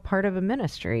 I'm a part of a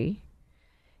ministry.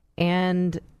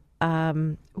 And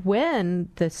when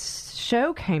this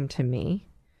show came to me,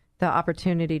 the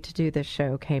opportunity to do this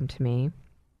show came to me,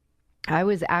 I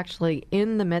was actually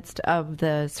in the midst of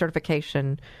the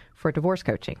certification for divorce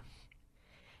coaching.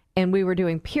 And we were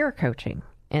doing peer coaching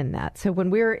in that. So when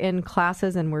we're in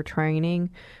classes and we're training,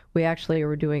 we actually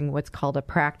were doing what's called a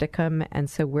practicum. And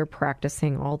so we're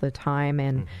practicing all the time.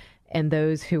 And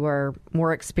those who are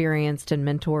more experienced and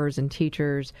mentors and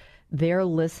teachers, they're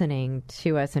listening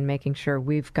to us and making sure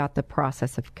we've got the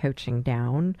process of coaching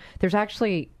down. There's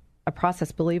actually a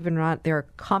process, believe it or not, there are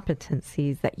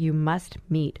competencies that you must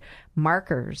meet,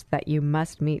 markers that you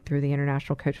must meet through the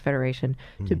International Coach Federation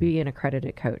to be an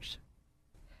accredited coach.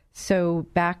 So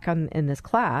back in this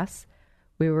class,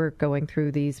 we were going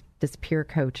through this peer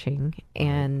coaching,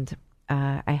 and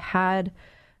I had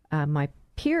my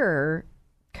peer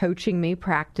coaching me,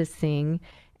 practicing,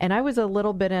 and I was a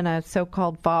little bit in a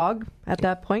so-called fog at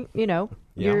that point. You know,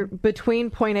 you're between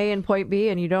point A and point B,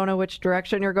 and you don't know which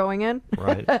direction you're going in.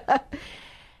 Right.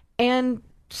 And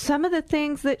some of the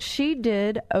things that she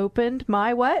did opened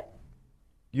my what?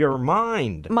 Your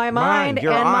mind. My mind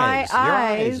your and eyes. my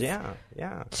eyes.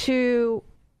 Yeah. To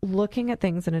looking at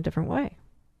things in a different way.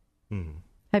 Mm-hmm.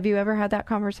 Have you ever had that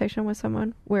conversation with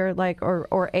someone where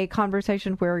or a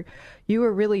conversation where you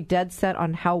were really dead set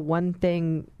on how one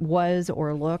thing was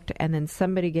or looked, and then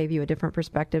somebody gave you a different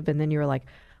perspective, and then you were like,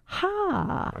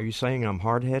 ha. Are you saying I'm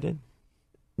hard-headed?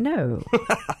 No.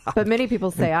 But many people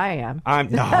say I am.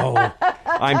 No.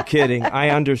 I'm kidding. I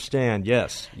understand.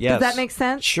 Yes. Does that make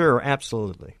sense? Sure,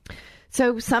 absolutely.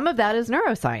 So some of that is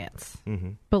neuroscience.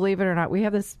 Mm-hmm. Believe it or not, we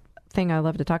have this thing I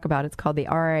love to talk about. It's called the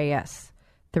RAS,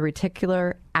 the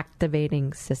Reticular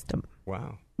Activating System.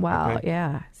 Wow. Okay.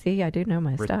 Yeah. See, I do know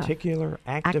my stuff. Reticular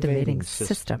Activating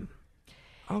System.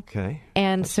 Okay.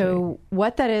 And so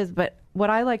what that is, but what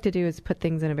I like to do is put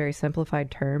things in a very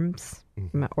simplified terms,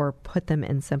 or put them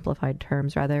in simplified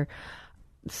terms rather.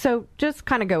 So just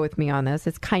kind of go with me on this.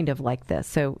 It's kind of like this.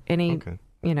 So any,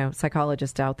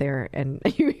 psychologist out there, and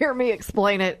you hear me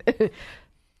explain it,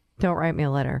 don't write me a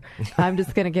letter. I'm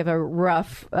just going to give a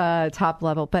rough top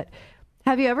level. But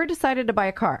have you ever decided to buy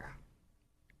a car?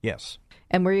 Yes.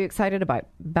 And were you excited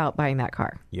about buying that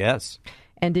car? Yes.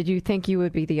 And did you think you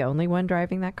would be the only one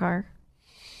driving that car?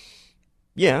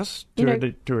 Yes, to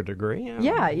a degree.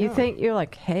 Yeah, you think, you're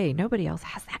like, hey, nobody else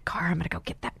has that car. I'm going to go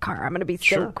get that car. I'm going to be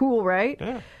so cool, right?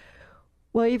 Yeah.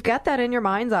 Well, you've got that in your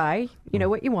mind's eye. You know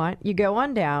what you want. You go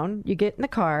on down. You get in the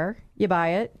car. You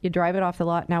buy it. You drive it off the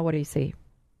lot. Now what do you see?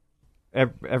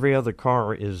 Every other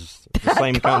car is the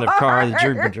same kind of car that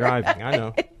you're driving. I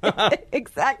know.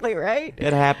 Exactly right.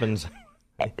 It happens.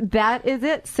 That is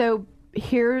it. So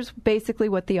here's basically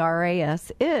what the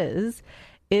RAS is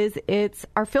it's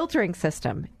our filtering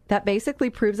system that basically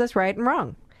proves us right and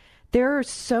wrong. There are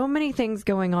so many things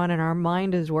going on, and our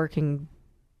mind is working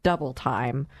double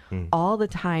time all the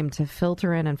time to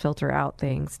filter in and filter out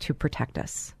things to protect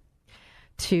us,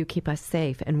 to keep us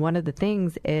safe. And one of the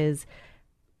things is,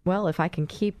 well, if I can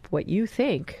keep what you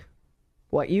think,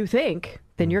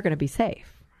 then you're going to be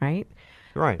safe, right?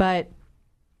 Right. But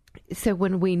so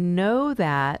when we know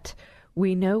that,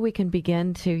 we know we can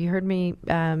begin to, you heard me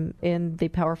in the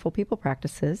Powerful People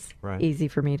Practices, right. Easy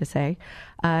for me to say,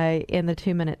 in the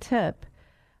 2-minute tip,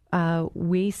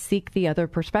 we seek the other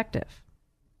perspective.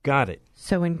 Got it.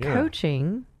 So in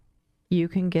coaching, you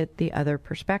can get the other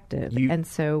perspective. And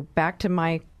so back to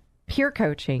my peer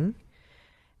coaching,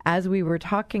 as we were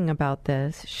talking about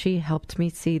this, she helped me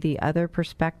see the other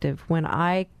perspective. When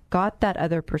I got that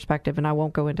other perspective, and I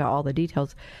won't go into all the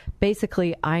details,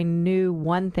 basically I knew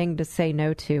one thing to say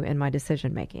no to in my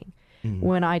decision making. Mm-hmm.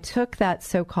 When I took that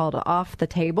so-called off the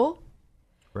table,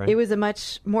 it was a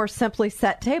much more simply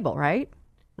set table, right?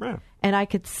 Right. And I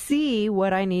could see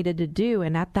what I needed to do.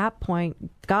 And at that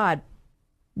point, God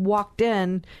walked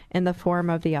in the form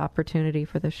of the opportunity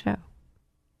for the show.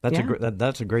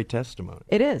 That's a great testimony.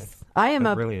 It is. I am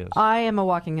a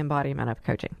walking embodiment of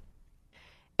coaching.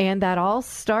 And that all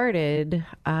started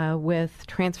with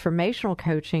transformational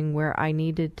coaching, where I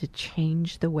needed to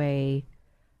change the way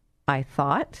I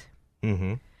thought.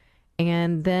 Mm-hmm.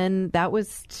 And then that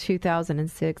was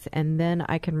 2006. And then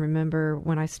I can remember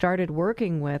when I started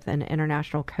working with an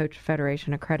International Coach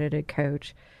Federation accredited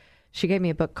coach, she gave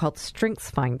me a book called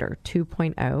StrengthsFinder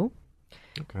 2.0.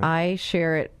 Okay. I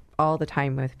share it all the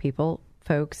time with people.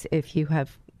 Folks, if you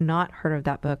have not heard of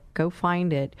that book, go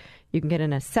find it. You can get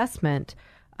an assessment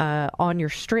on your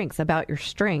strengths, about your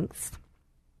strengths.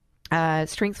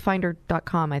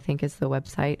 StrengthsFinder.com, I think, is the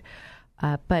website.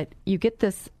 But you get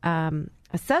this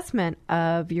assessment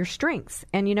of your strengths.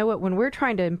 And you know what? When we're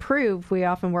trying to improve, we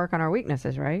often work on our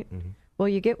weaknesses, right? Mm-hmm. Well,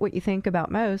 you get what you think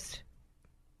about most.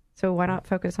 So why not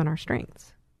focus on our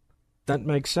strengths? That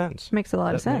makes sense. Makes a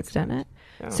lot of sense, doesn't it?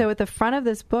 Yeah. So at the front of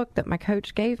this book that my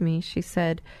coach gave me, she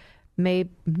said, may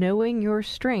knowing your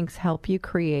strengths help you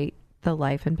create the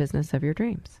life and business of your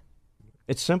dreams.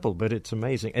 It's simple, but it's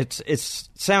amazing. It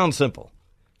sounds simple.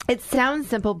 It sounds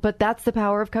simple, but that's the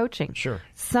power of coaching. Sure.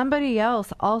 Somebody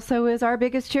else also is our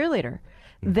biggest cheerleader.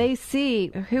 Mm-hmm. They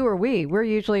see, who are we? We're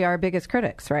usually our biggest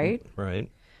critics, right? Right.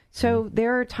 So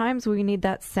there are times we need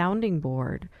that sounding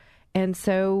board. And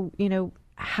so,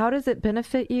 how does it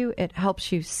benefit you? It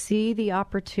helps you see the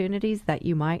opportunities that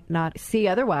you might not see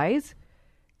otherwise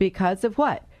because of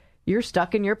what? You're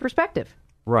stuck in your perspective.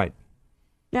 Right.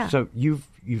 Yeah. So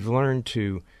you've learned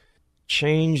to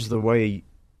change the way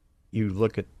you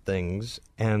look at things,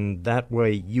 and that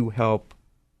way you help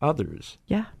others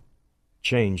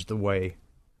change the way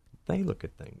they look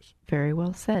at things. Very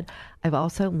well said. I've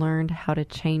also learned how to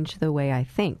change the way I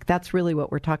think. That's really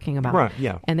what we're talking about. Right,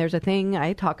 yeah. And there's a thing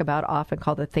I talk about often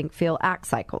called the think, feel, act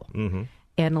cycle. Mm-hmm.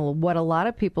 And what a lot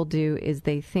of people do is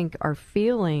they think our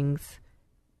feelings,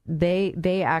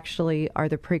 they actually are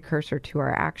the precursor to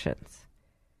our actions.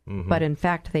 Mm-hmm. But in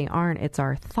fact, they aren't. It's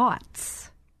our thoughts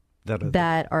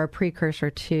that are a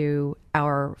precursor to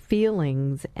our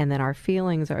feelings, and then our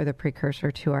feelings are the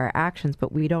precursor to our actions.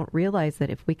 But we don't realize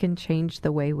that if we can change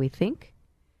the way we think,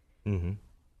 mm-hmm.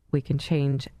 we can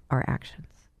change our actions.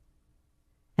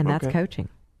 And that's coaching.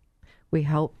 We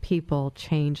help people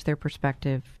change their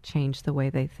perspective, change the way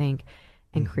they think,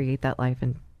 and mm-hmm. create that life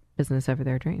and business over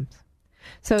their dreams.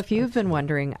 So if you've been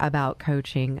wondering about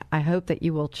coaching, I hope that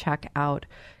you will check out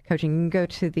coaching. You can go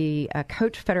to the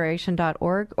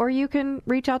coachfederation.org, or you can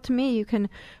reach out to me. You can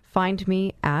find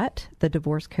me at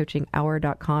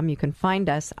thedivorcecoachinghour.com. You can find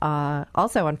us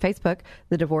also on Facebook,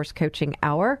 The Divorce Coaching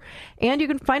Hour, and you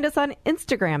can find us on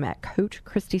Instagram at Coach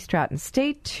Christy Stratton.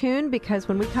 Stay tuned, because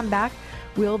when we come back,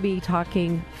 we'll be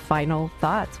talking final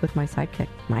thoughts with my sidekick,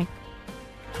 Mike.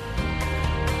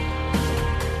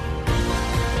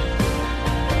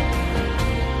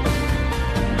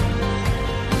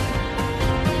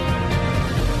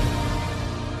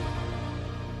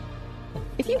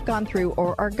 If you've gone through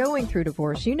or are going through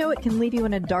divorce, you know it can leave you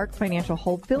in a dark financial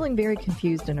hole, feeling very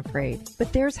confused and afraid.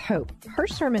 But there's hope.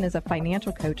 Hirsch Sherman is a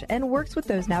financial coach and works with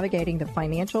those navigating the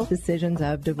financial decisions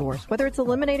of divorce. Whether it's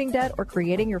eliminating debt or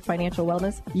creating your financial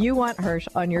wellness, you want Hirsch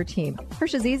on your team.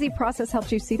 Hirsch's easy process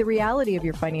helps you see the reality of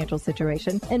your financial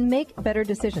situation and make better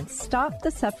decisions. Stop the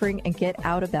suffering and get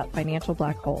out of that financial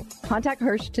black hole. Contact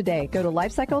Hirsch today. Go to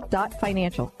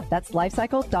lifecycle.financial. That's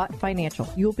lifecycle.financial.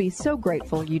 You'll be so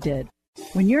grateful you did.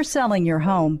 When you're selling your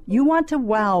home, you want to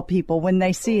wow people when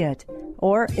they see it.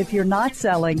 Or if you're not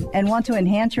selling and want to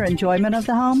enhance your enjoyment of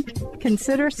the home,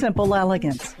 consider Simple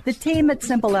Elegance. The team at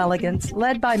Simple Elegance,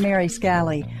 led by Mary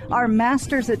Scally, are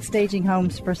masters at staging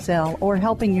homes for sale or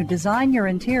helping you design your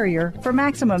interior for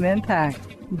maximum impact.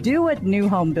 Do what new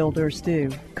home builders do.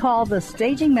 Call the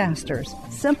Staging Masters,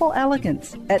 Simple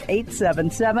Elegance, at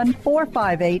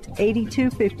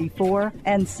 877-458-8254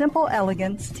 and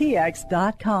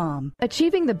SimpleEleganceTX.com.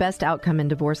 Achieving the best outcome in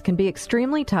divorce can be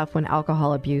extremely tough when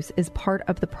alcohol abuse is part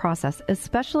of the process,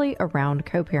 especially around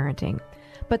co-parenting.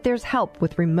 But there's help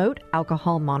with remote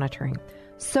alcohol monitoring.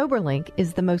 SoberLink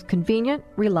is the most convenient,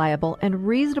 reliable, and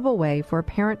reasonable way for a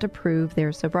parent to prove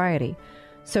their sobriety.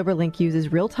 SoberLink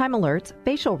uses real-time alerts,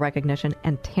 facial recognition,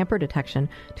 and tamper detection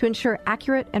to ensure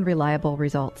accurate and reliable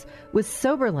results. With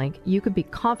SoberLink, you can be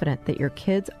confident that your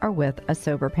kids are with a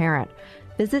sober parent.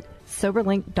 Visit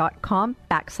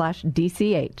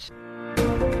soberlink.com/DCH.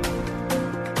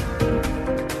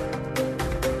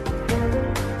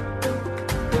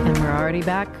 And we're already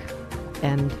back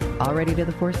and already to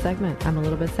the fourth segment. I'm a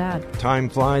little bit sad. Time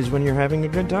flies when you're having a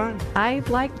good time. I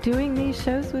like doing these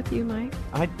shows with you, Mike.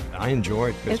 I enjoy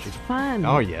it. It's fun.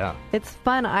 Oh, yeah. It's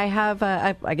fun. I have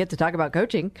I get to talk about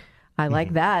coaching. I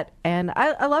like that. And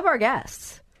I love our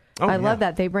guests. I love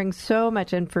that. They bring so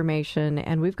much information,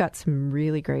 and we've got some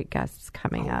really great guests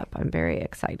coming up. I'm very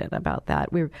excited about that.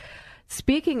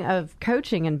 Speaking of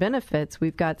coaching and benefits,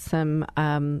 we've got some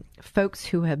folks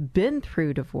who have been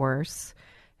through divorce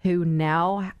who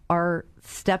now are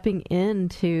stepping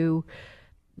into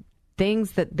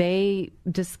things that they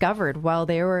discovered while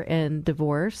they were in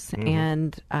divorce. Mm-hmm.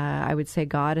 And I would say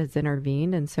God has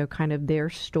intervened. And so kind of their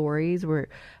stories were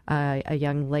a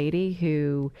young lady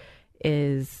who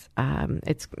is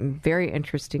it's a very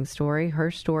interesting story,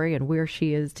 her story and where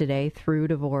she is today through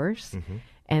divorce.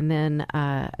 And then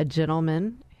a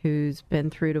gentleman who's been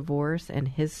through divorce and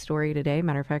his story today.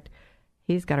 Matter of fact,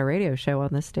 he's got a radio show on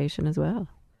this station as well.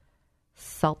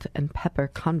 Salt and Pepper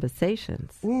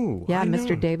Conversations. Ooh, yeah, I Mr.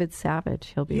 know. David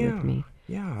Savage. He'll be with me.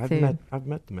 Yeah, soon. I've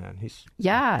met the man. He's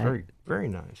Yeah. very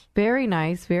nice. Very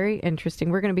nice, very interesting.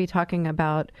 We're going to be talking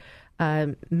about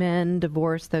men,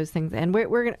 divorce, those things. And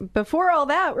we're going to, before all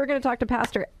that, we're going to talk to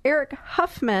Pastor Eric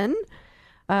Huffman.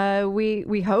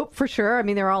 We hope for sure. I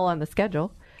mean, they're all on the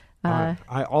schedule.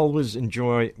 I always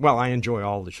enjoy, I enjoy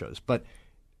all the shows, but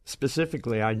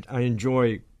specifically I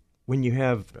enjoy when you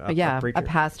have a preacher, a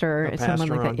pastor, someone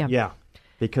like on. that. Yeah,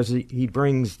 because he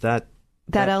brings that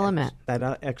element,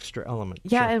 that extra element.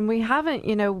 Yeah, Sure. and we haven't,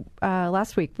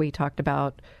 last week we talked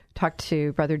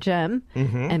to Brother Jim,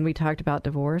 and we talked about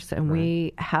divorce, and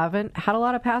we haven't had a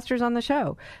lot of pastors on the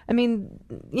show. I mean,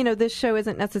 this show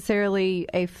isn't necessarily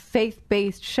a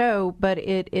faith-based show, but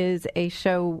it is a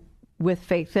show with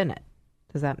faith in it.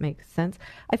 Does that make sense?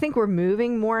 I think we're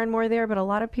moving more and more there, but a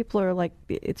lot of people are like,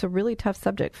 it's a really tough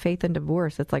subject, faith and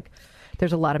divorce. It's like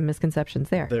there's a lot of misconceptions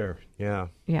there.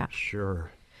 Yeah.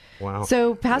 Sure. Wow.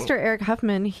 So Pastor Eric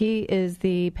Huffman, he is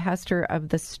the pastor of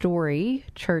the Story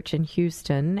Church in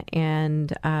Houston,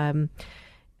 and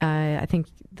I think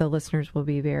the listeners will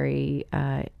be very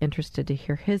interested to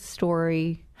hear his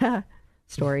stories,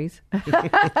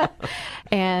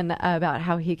 and about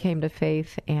how he came to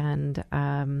faith, and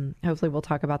hopefully we'll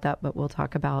talk about that, but we're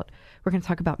going to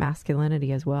talk about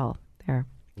masculinity as well there.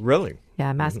 Really?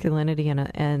 Yeah, masculinity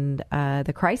and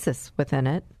the crisis within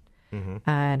it.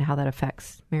 And how that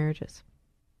affects marriages.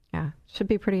 Yeah, should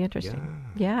be pretty interesting.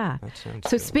 Yeah. That sounds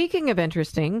so good. Speaking of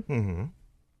interesting,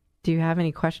 do you have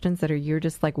any questions that you're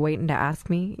just like waiting to ask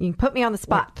me? You can put me on the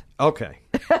spot. Okay.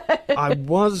 I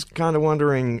was kind of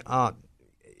wondering,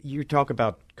 you talk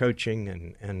about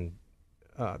coaching and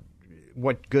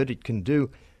what good it can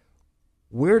do.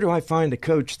 Where do I find a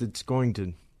coach that's going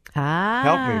to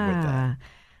help me with that?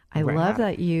 I love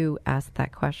that you asked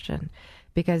that question,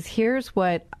 because here's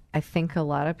what I think a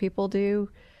lot of people do.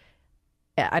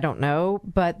 I don't know,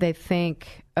 but they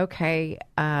think, okay,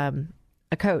 a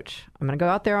coach. I'm going to go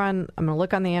out there I'm going to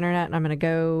look on the internet, and I'm going to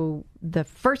go the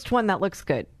first one that looks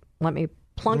good. Let me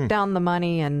plunk down the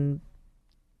money and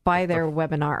buy their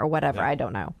webinar or whatever. Yep. I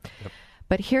don't know. Yep.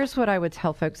 But here's what I would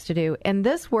tell folks to do. And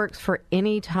this works for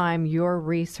any time you're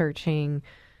researching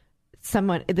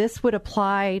someone. This would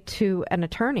apply to an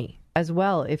attorney as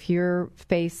well. If you're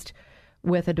faced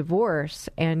with a divorce,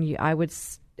 and I would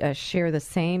share the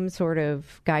same sort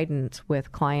of guidance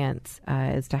with clients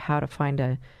as to how to find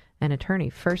an attorney.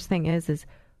 First thing is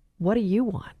what do you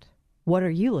want? What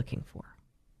are you looking for?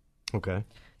 Okay.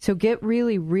 So get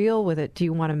really real with it. Do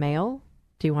you want a male?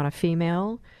 Do you want a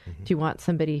female? Do you want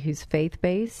somebody who's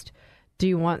faith-based? Do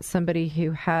you want somebody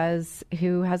who has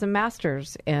a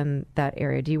master's in that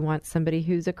area? Do you want somebody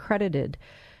who's accredited?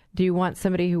 Do you want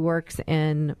somebody who works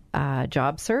in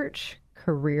job search,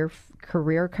 career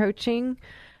coaching,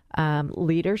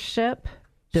 leadership,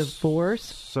 divorce?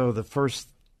 So the first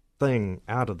thing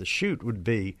out of the chute would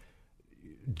be,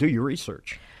 do your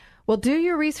research. Well, do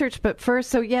your research, but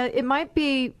first, it might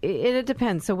be, it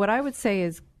depends. So what I would say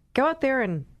is go out there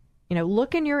and,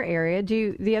 look in your area.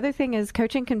 The other thing is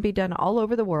coaching can be done all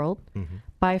over the world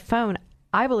by phone.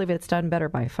 I believe it's done better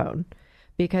by phone,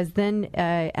 because then,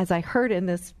 as I heard in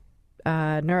this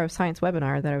neuroscience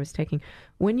webinar that I was taking,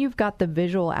 when you've got the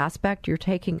visual aspect, you're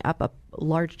taking up a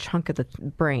large chunk of the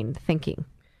brain thinking,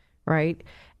 right?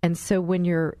 And so when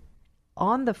you're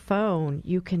on the phone,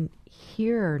 you can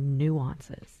hear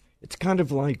nuances. It's kind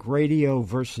of like radio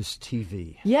versus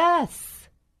TV. Yes.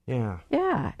 Yeah.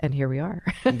 Yeah. And here we are.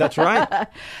 That's right.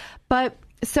 But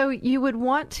so you would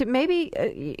want to maybe,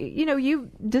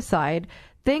 you decide.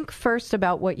 Think first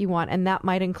about what you want, and that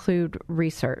might include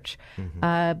research.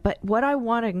 But what I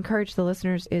want to encourage the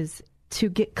listeners is to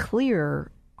get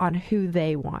clear on who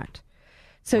they want.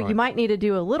 So you might need to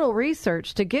do a little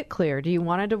research to get clear. Do you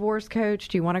want a divorce coach?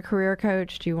 Do you want a career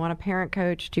coach? Do you want a parent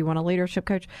coach? Do you want a leadership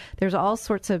coach? There's all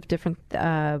sorts of different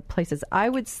places. I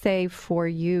would say for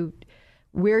you,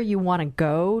 where you want to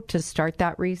go to start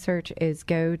that research is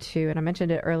go to, and I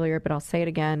mentioned it earlier, but I'll say it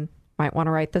again, might want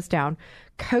to write this down,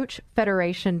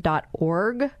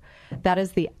 coachfederation.org. That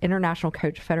is the International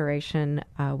Coach Federation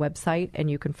website, and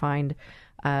you can find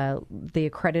the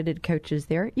accredited coaches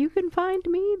there. You can find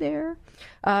me there.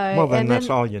 Well, then that's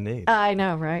all you need. I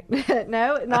know, right?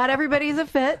 No, not everybody's a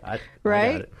fit,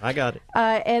 right? I got it.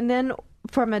 And then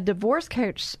from a divorce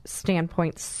coach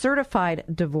standpoint,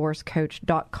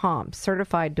 certifieddivorcecoach.com,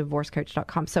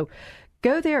 certifieddivorcecoach.com. So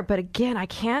go there. But again, I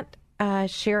can't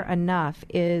share enough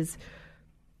is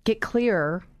get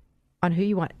clear on who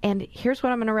you want. And here's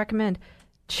what I'm going to recommend.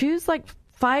 Choose like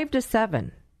 5 to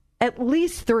 7, at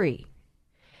least 3,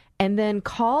 and then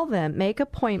call them, make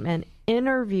appointment,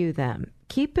 interview them.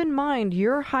 Keep in mind,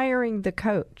 you're hiring the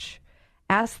coach.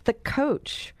 Ask the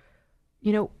coach,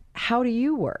 how do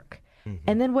you work? Mm-hmm.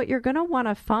 And then what you're going to want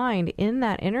to find in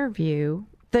that interview,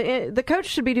 the coach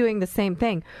should be doing the same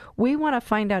thing. We want to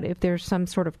find out if there's some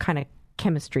sort of kind of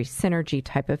chemistry, synergy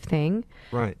type of thing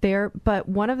there. But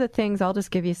one of the things, I'll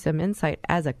just give you some insight.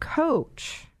 As a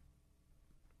coach,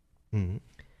 mm-hmm.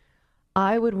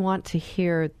 I would want to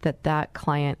hear that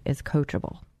client is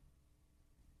coachable.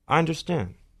 I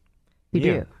understand. You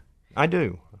do? I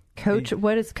do.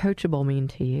 What does coachable mean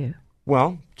to you?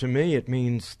 Well, to me, it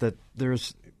means that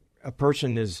there's a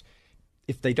person is,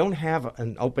 if they don't have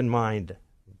an open mind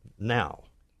now,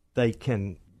 they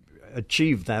can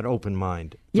achieve that open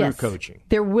mind through coaching.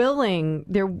 They're willing.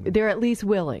 They're at least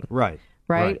willing. Right.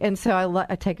 And so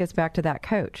I take us back to that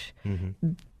coach.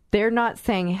 Mm-hmm. They're not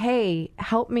saying, hey,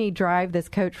 help me drive this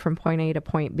coach from point A to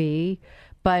point B.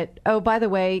 But, oh, by the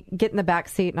way, get in the back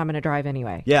seat and I'm going to drive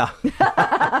anyway. Yeah.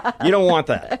 You don't want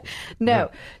that. No. Yeah.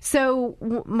 So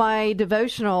my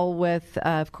devotional with,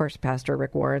 of course, Pastor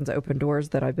Rick Warren's Open Doors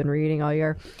that I've been reading all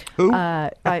year. Who? I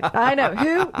know.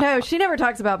 Who? No, she never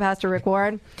talks about Pastor Rick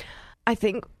Warren. I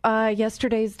think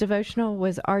yesterday's devotional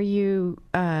was, are you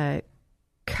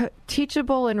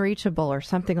teachable and reachable or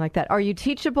something like that? Are you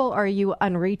teachable or are you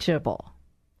unreachable?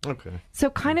 Okay. So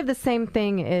kind of the same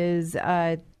thing is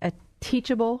a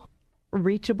teachable,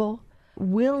 reachable,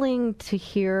 willing to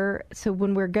hear. So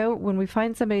when we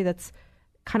find somebody that's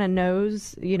kind of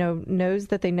knows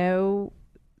that they know,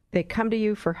 they come to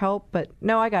you for help, but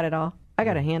no, I got it all. I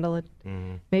got to handle it.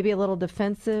 Mm-hmm. Maybe a little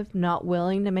defensive, not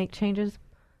willing to make changes.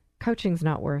 Coaching's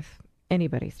not worth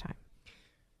anybody's time.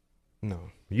 No,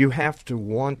 you have to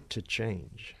want to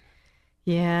change.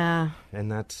 Yeah.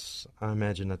 And I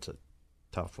imagine that's a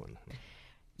tough one.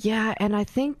 Yeah, and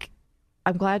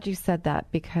I'm glad you said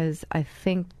that, because I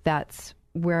think that's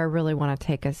where I really want to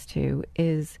take us to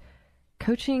is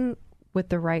coaching with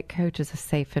the right coach is a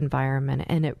safe environment,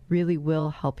 and it really will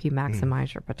help you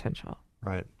maximize your potential.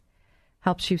 Right.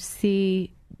 Helps you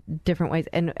see different ways.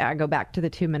 And I go back to the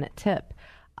 2-minute tip.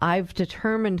 I've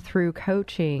determined through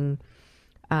coaching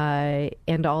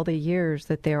and all the years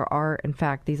that there are, in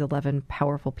fact, these 11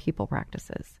 powerful people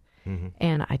practices. Mm-hmm.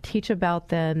 And I teach about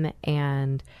them,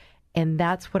 and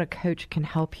that's what a coach can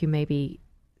help you maybe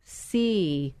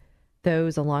see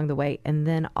those along the way, and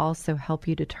then also help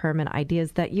you determine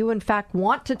ideas that you, in fact,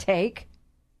 want to take.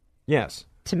 Yes.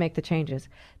 To make the changes.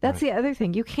 That's the other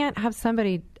thing. You can't have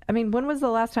somebody, when was the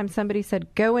last time somebody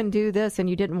said, go and do this, and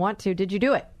you didn't want to? Did you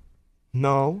do it?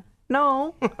 No.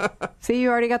 See, you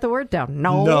already got the word down.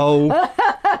 No.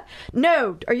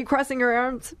 No. Are you crossing your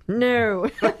arms?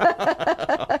 No.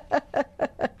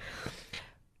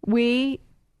 We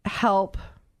help,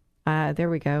 there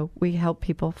we go. We help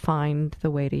people find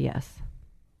the way to yes.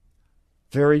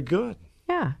 Very good.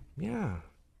 Yeah. Yeah.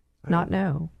 Not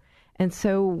no. And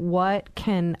so what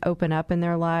can open up in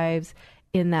their lives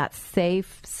in that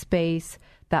safe space,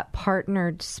 that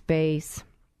partnered space,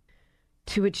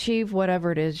 to achieve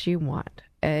whatever it is you want?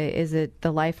 Is it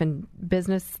the life and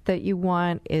business that you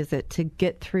want? Is it to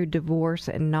get through divorce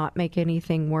and not make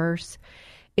anything worse?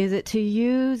 Is it to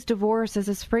use divorce as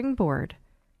a springboard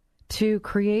to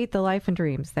create the life and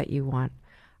dreams that you want?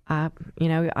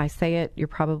 I say it, you're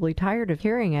probably tired of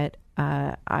hearing it.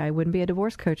 I wouldn't be a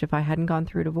divorce coach if I hadn't gone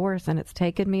through divorce, and it's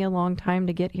taken me a long time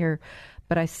to get here,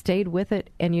 but I stayed with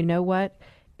it. And you know what?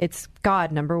 It's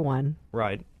God, number one.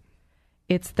 Right.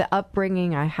 It's the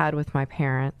upbringing I had with my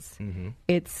parents. Mm-hmm.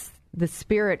 It's the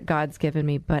spirit God's given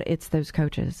me, but it's those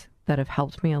coaches that have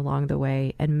helped me along the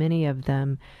way. And many of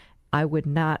them, I would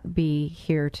not be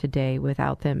here today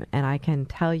without them. And I can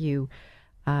tell you,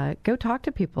 go talk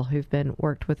to people who've been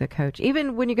worked with a coach.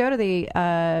 Even when you go to the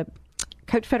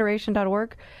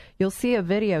coachfederation.org, you'll see a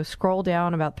video, scroll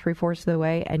down about 3/4 of the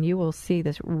way, and you will see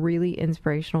this really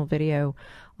inspirational video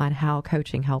on how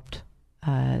coaching helped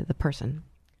the person.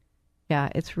 Yeah,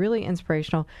 it's really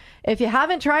inspirational. If you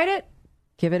haven't tried it,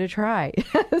 give it a try.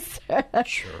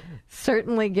 Sure.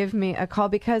 Certainly give me a call,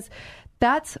 because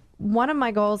that's one of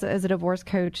my goals as a divorce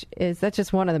coach. That's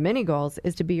just one of the many goals,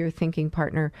 is to be your thinking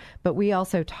partner. But we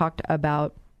also talked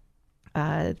about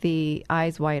the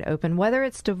eyes wide open, whether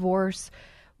it's divorce,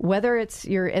 whether it's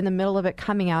you're in the middle of it,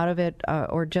 coming out of it,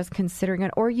 or just considering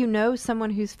it, or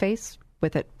someone who's faced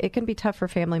with it. It can be tough for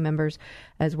family members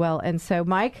as well. And so,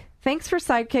 Mike, thanks for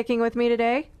sidekicking with me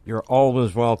today. You're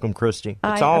always welcome, Christy.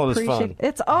 It's always fun.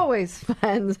 It's always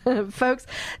fun, folks.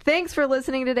 Thanks for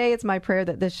listening today. It's my prayer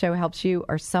that this show helps you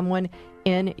or someone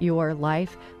in your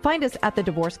life. Find us at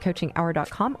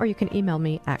thedivorcecoachinghour.com, or you can email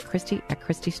me at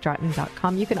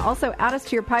Christy@ChristyStratton.com. You can also add us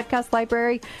to your podcast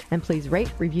library, and please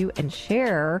rate, review, and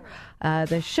share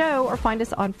the show, or find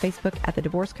us on Facebook at The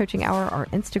Divorce Coaching Hour or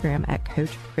Instagram at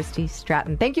Coach Christy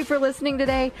Stratton. Thank you for listening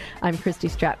today. I'm Christy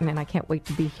Stratton, and I can't wait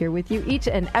to be here with you each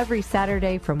and every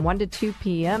Saturday from 1 to 2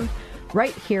 p.m.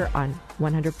 right here on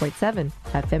 100.7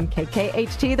 FM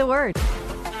KKHT, The Word.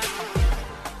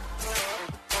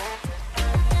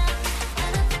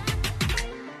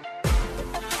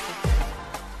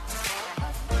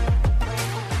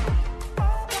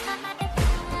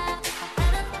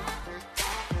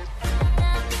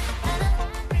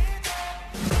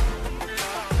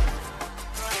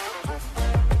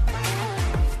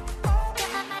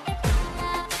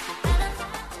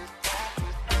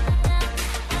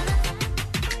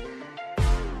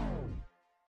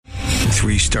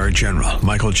 Three-star General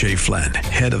Michael J. Flynn,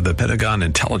 head of the Pentagon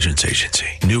Intelligence Agency,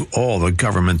 knew all the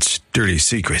government's dirty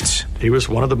secrets. He was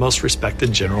one of the most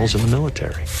respected generals in the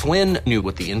military. Flynn knew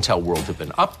what the intel world had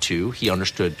been up to. He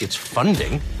understood its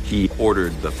funding. He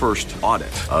ordered the first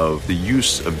audit of the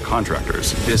use of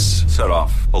contractors. This set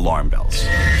off alarm bells.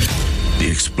 The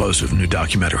explosive new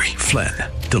documentary, Flynn,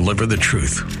 Deliver the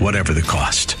Truth, Whatever the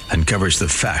Cost, uncovers the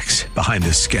facts behind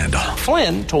this scandal.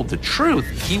 Flynn told the truth.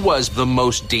 He was the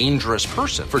most dangerous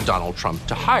person for Donald Trump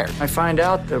to hire. I find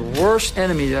out the worst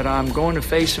enemy that I'm going to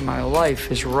face in my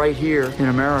life is right here in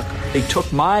America. They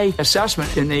took my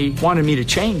assessment and they wanted me to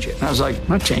change it. And I was like, I'm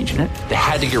not changing it. They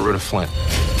had to get rid of Flynn.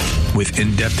 With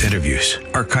in-depth interviews,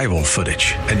 archival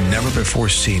footage, and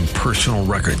never-before-seen personal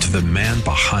records of the man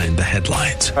behind the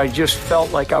headlines. I just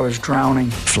felt like I was drowning.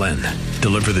 Flynn,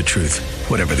 Deliver the Truth,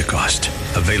 Whatever the Cost.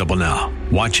 Available now.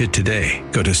 Watch it today.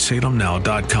 Go to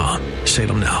salemnow.com.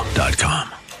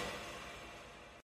 salemnow.com.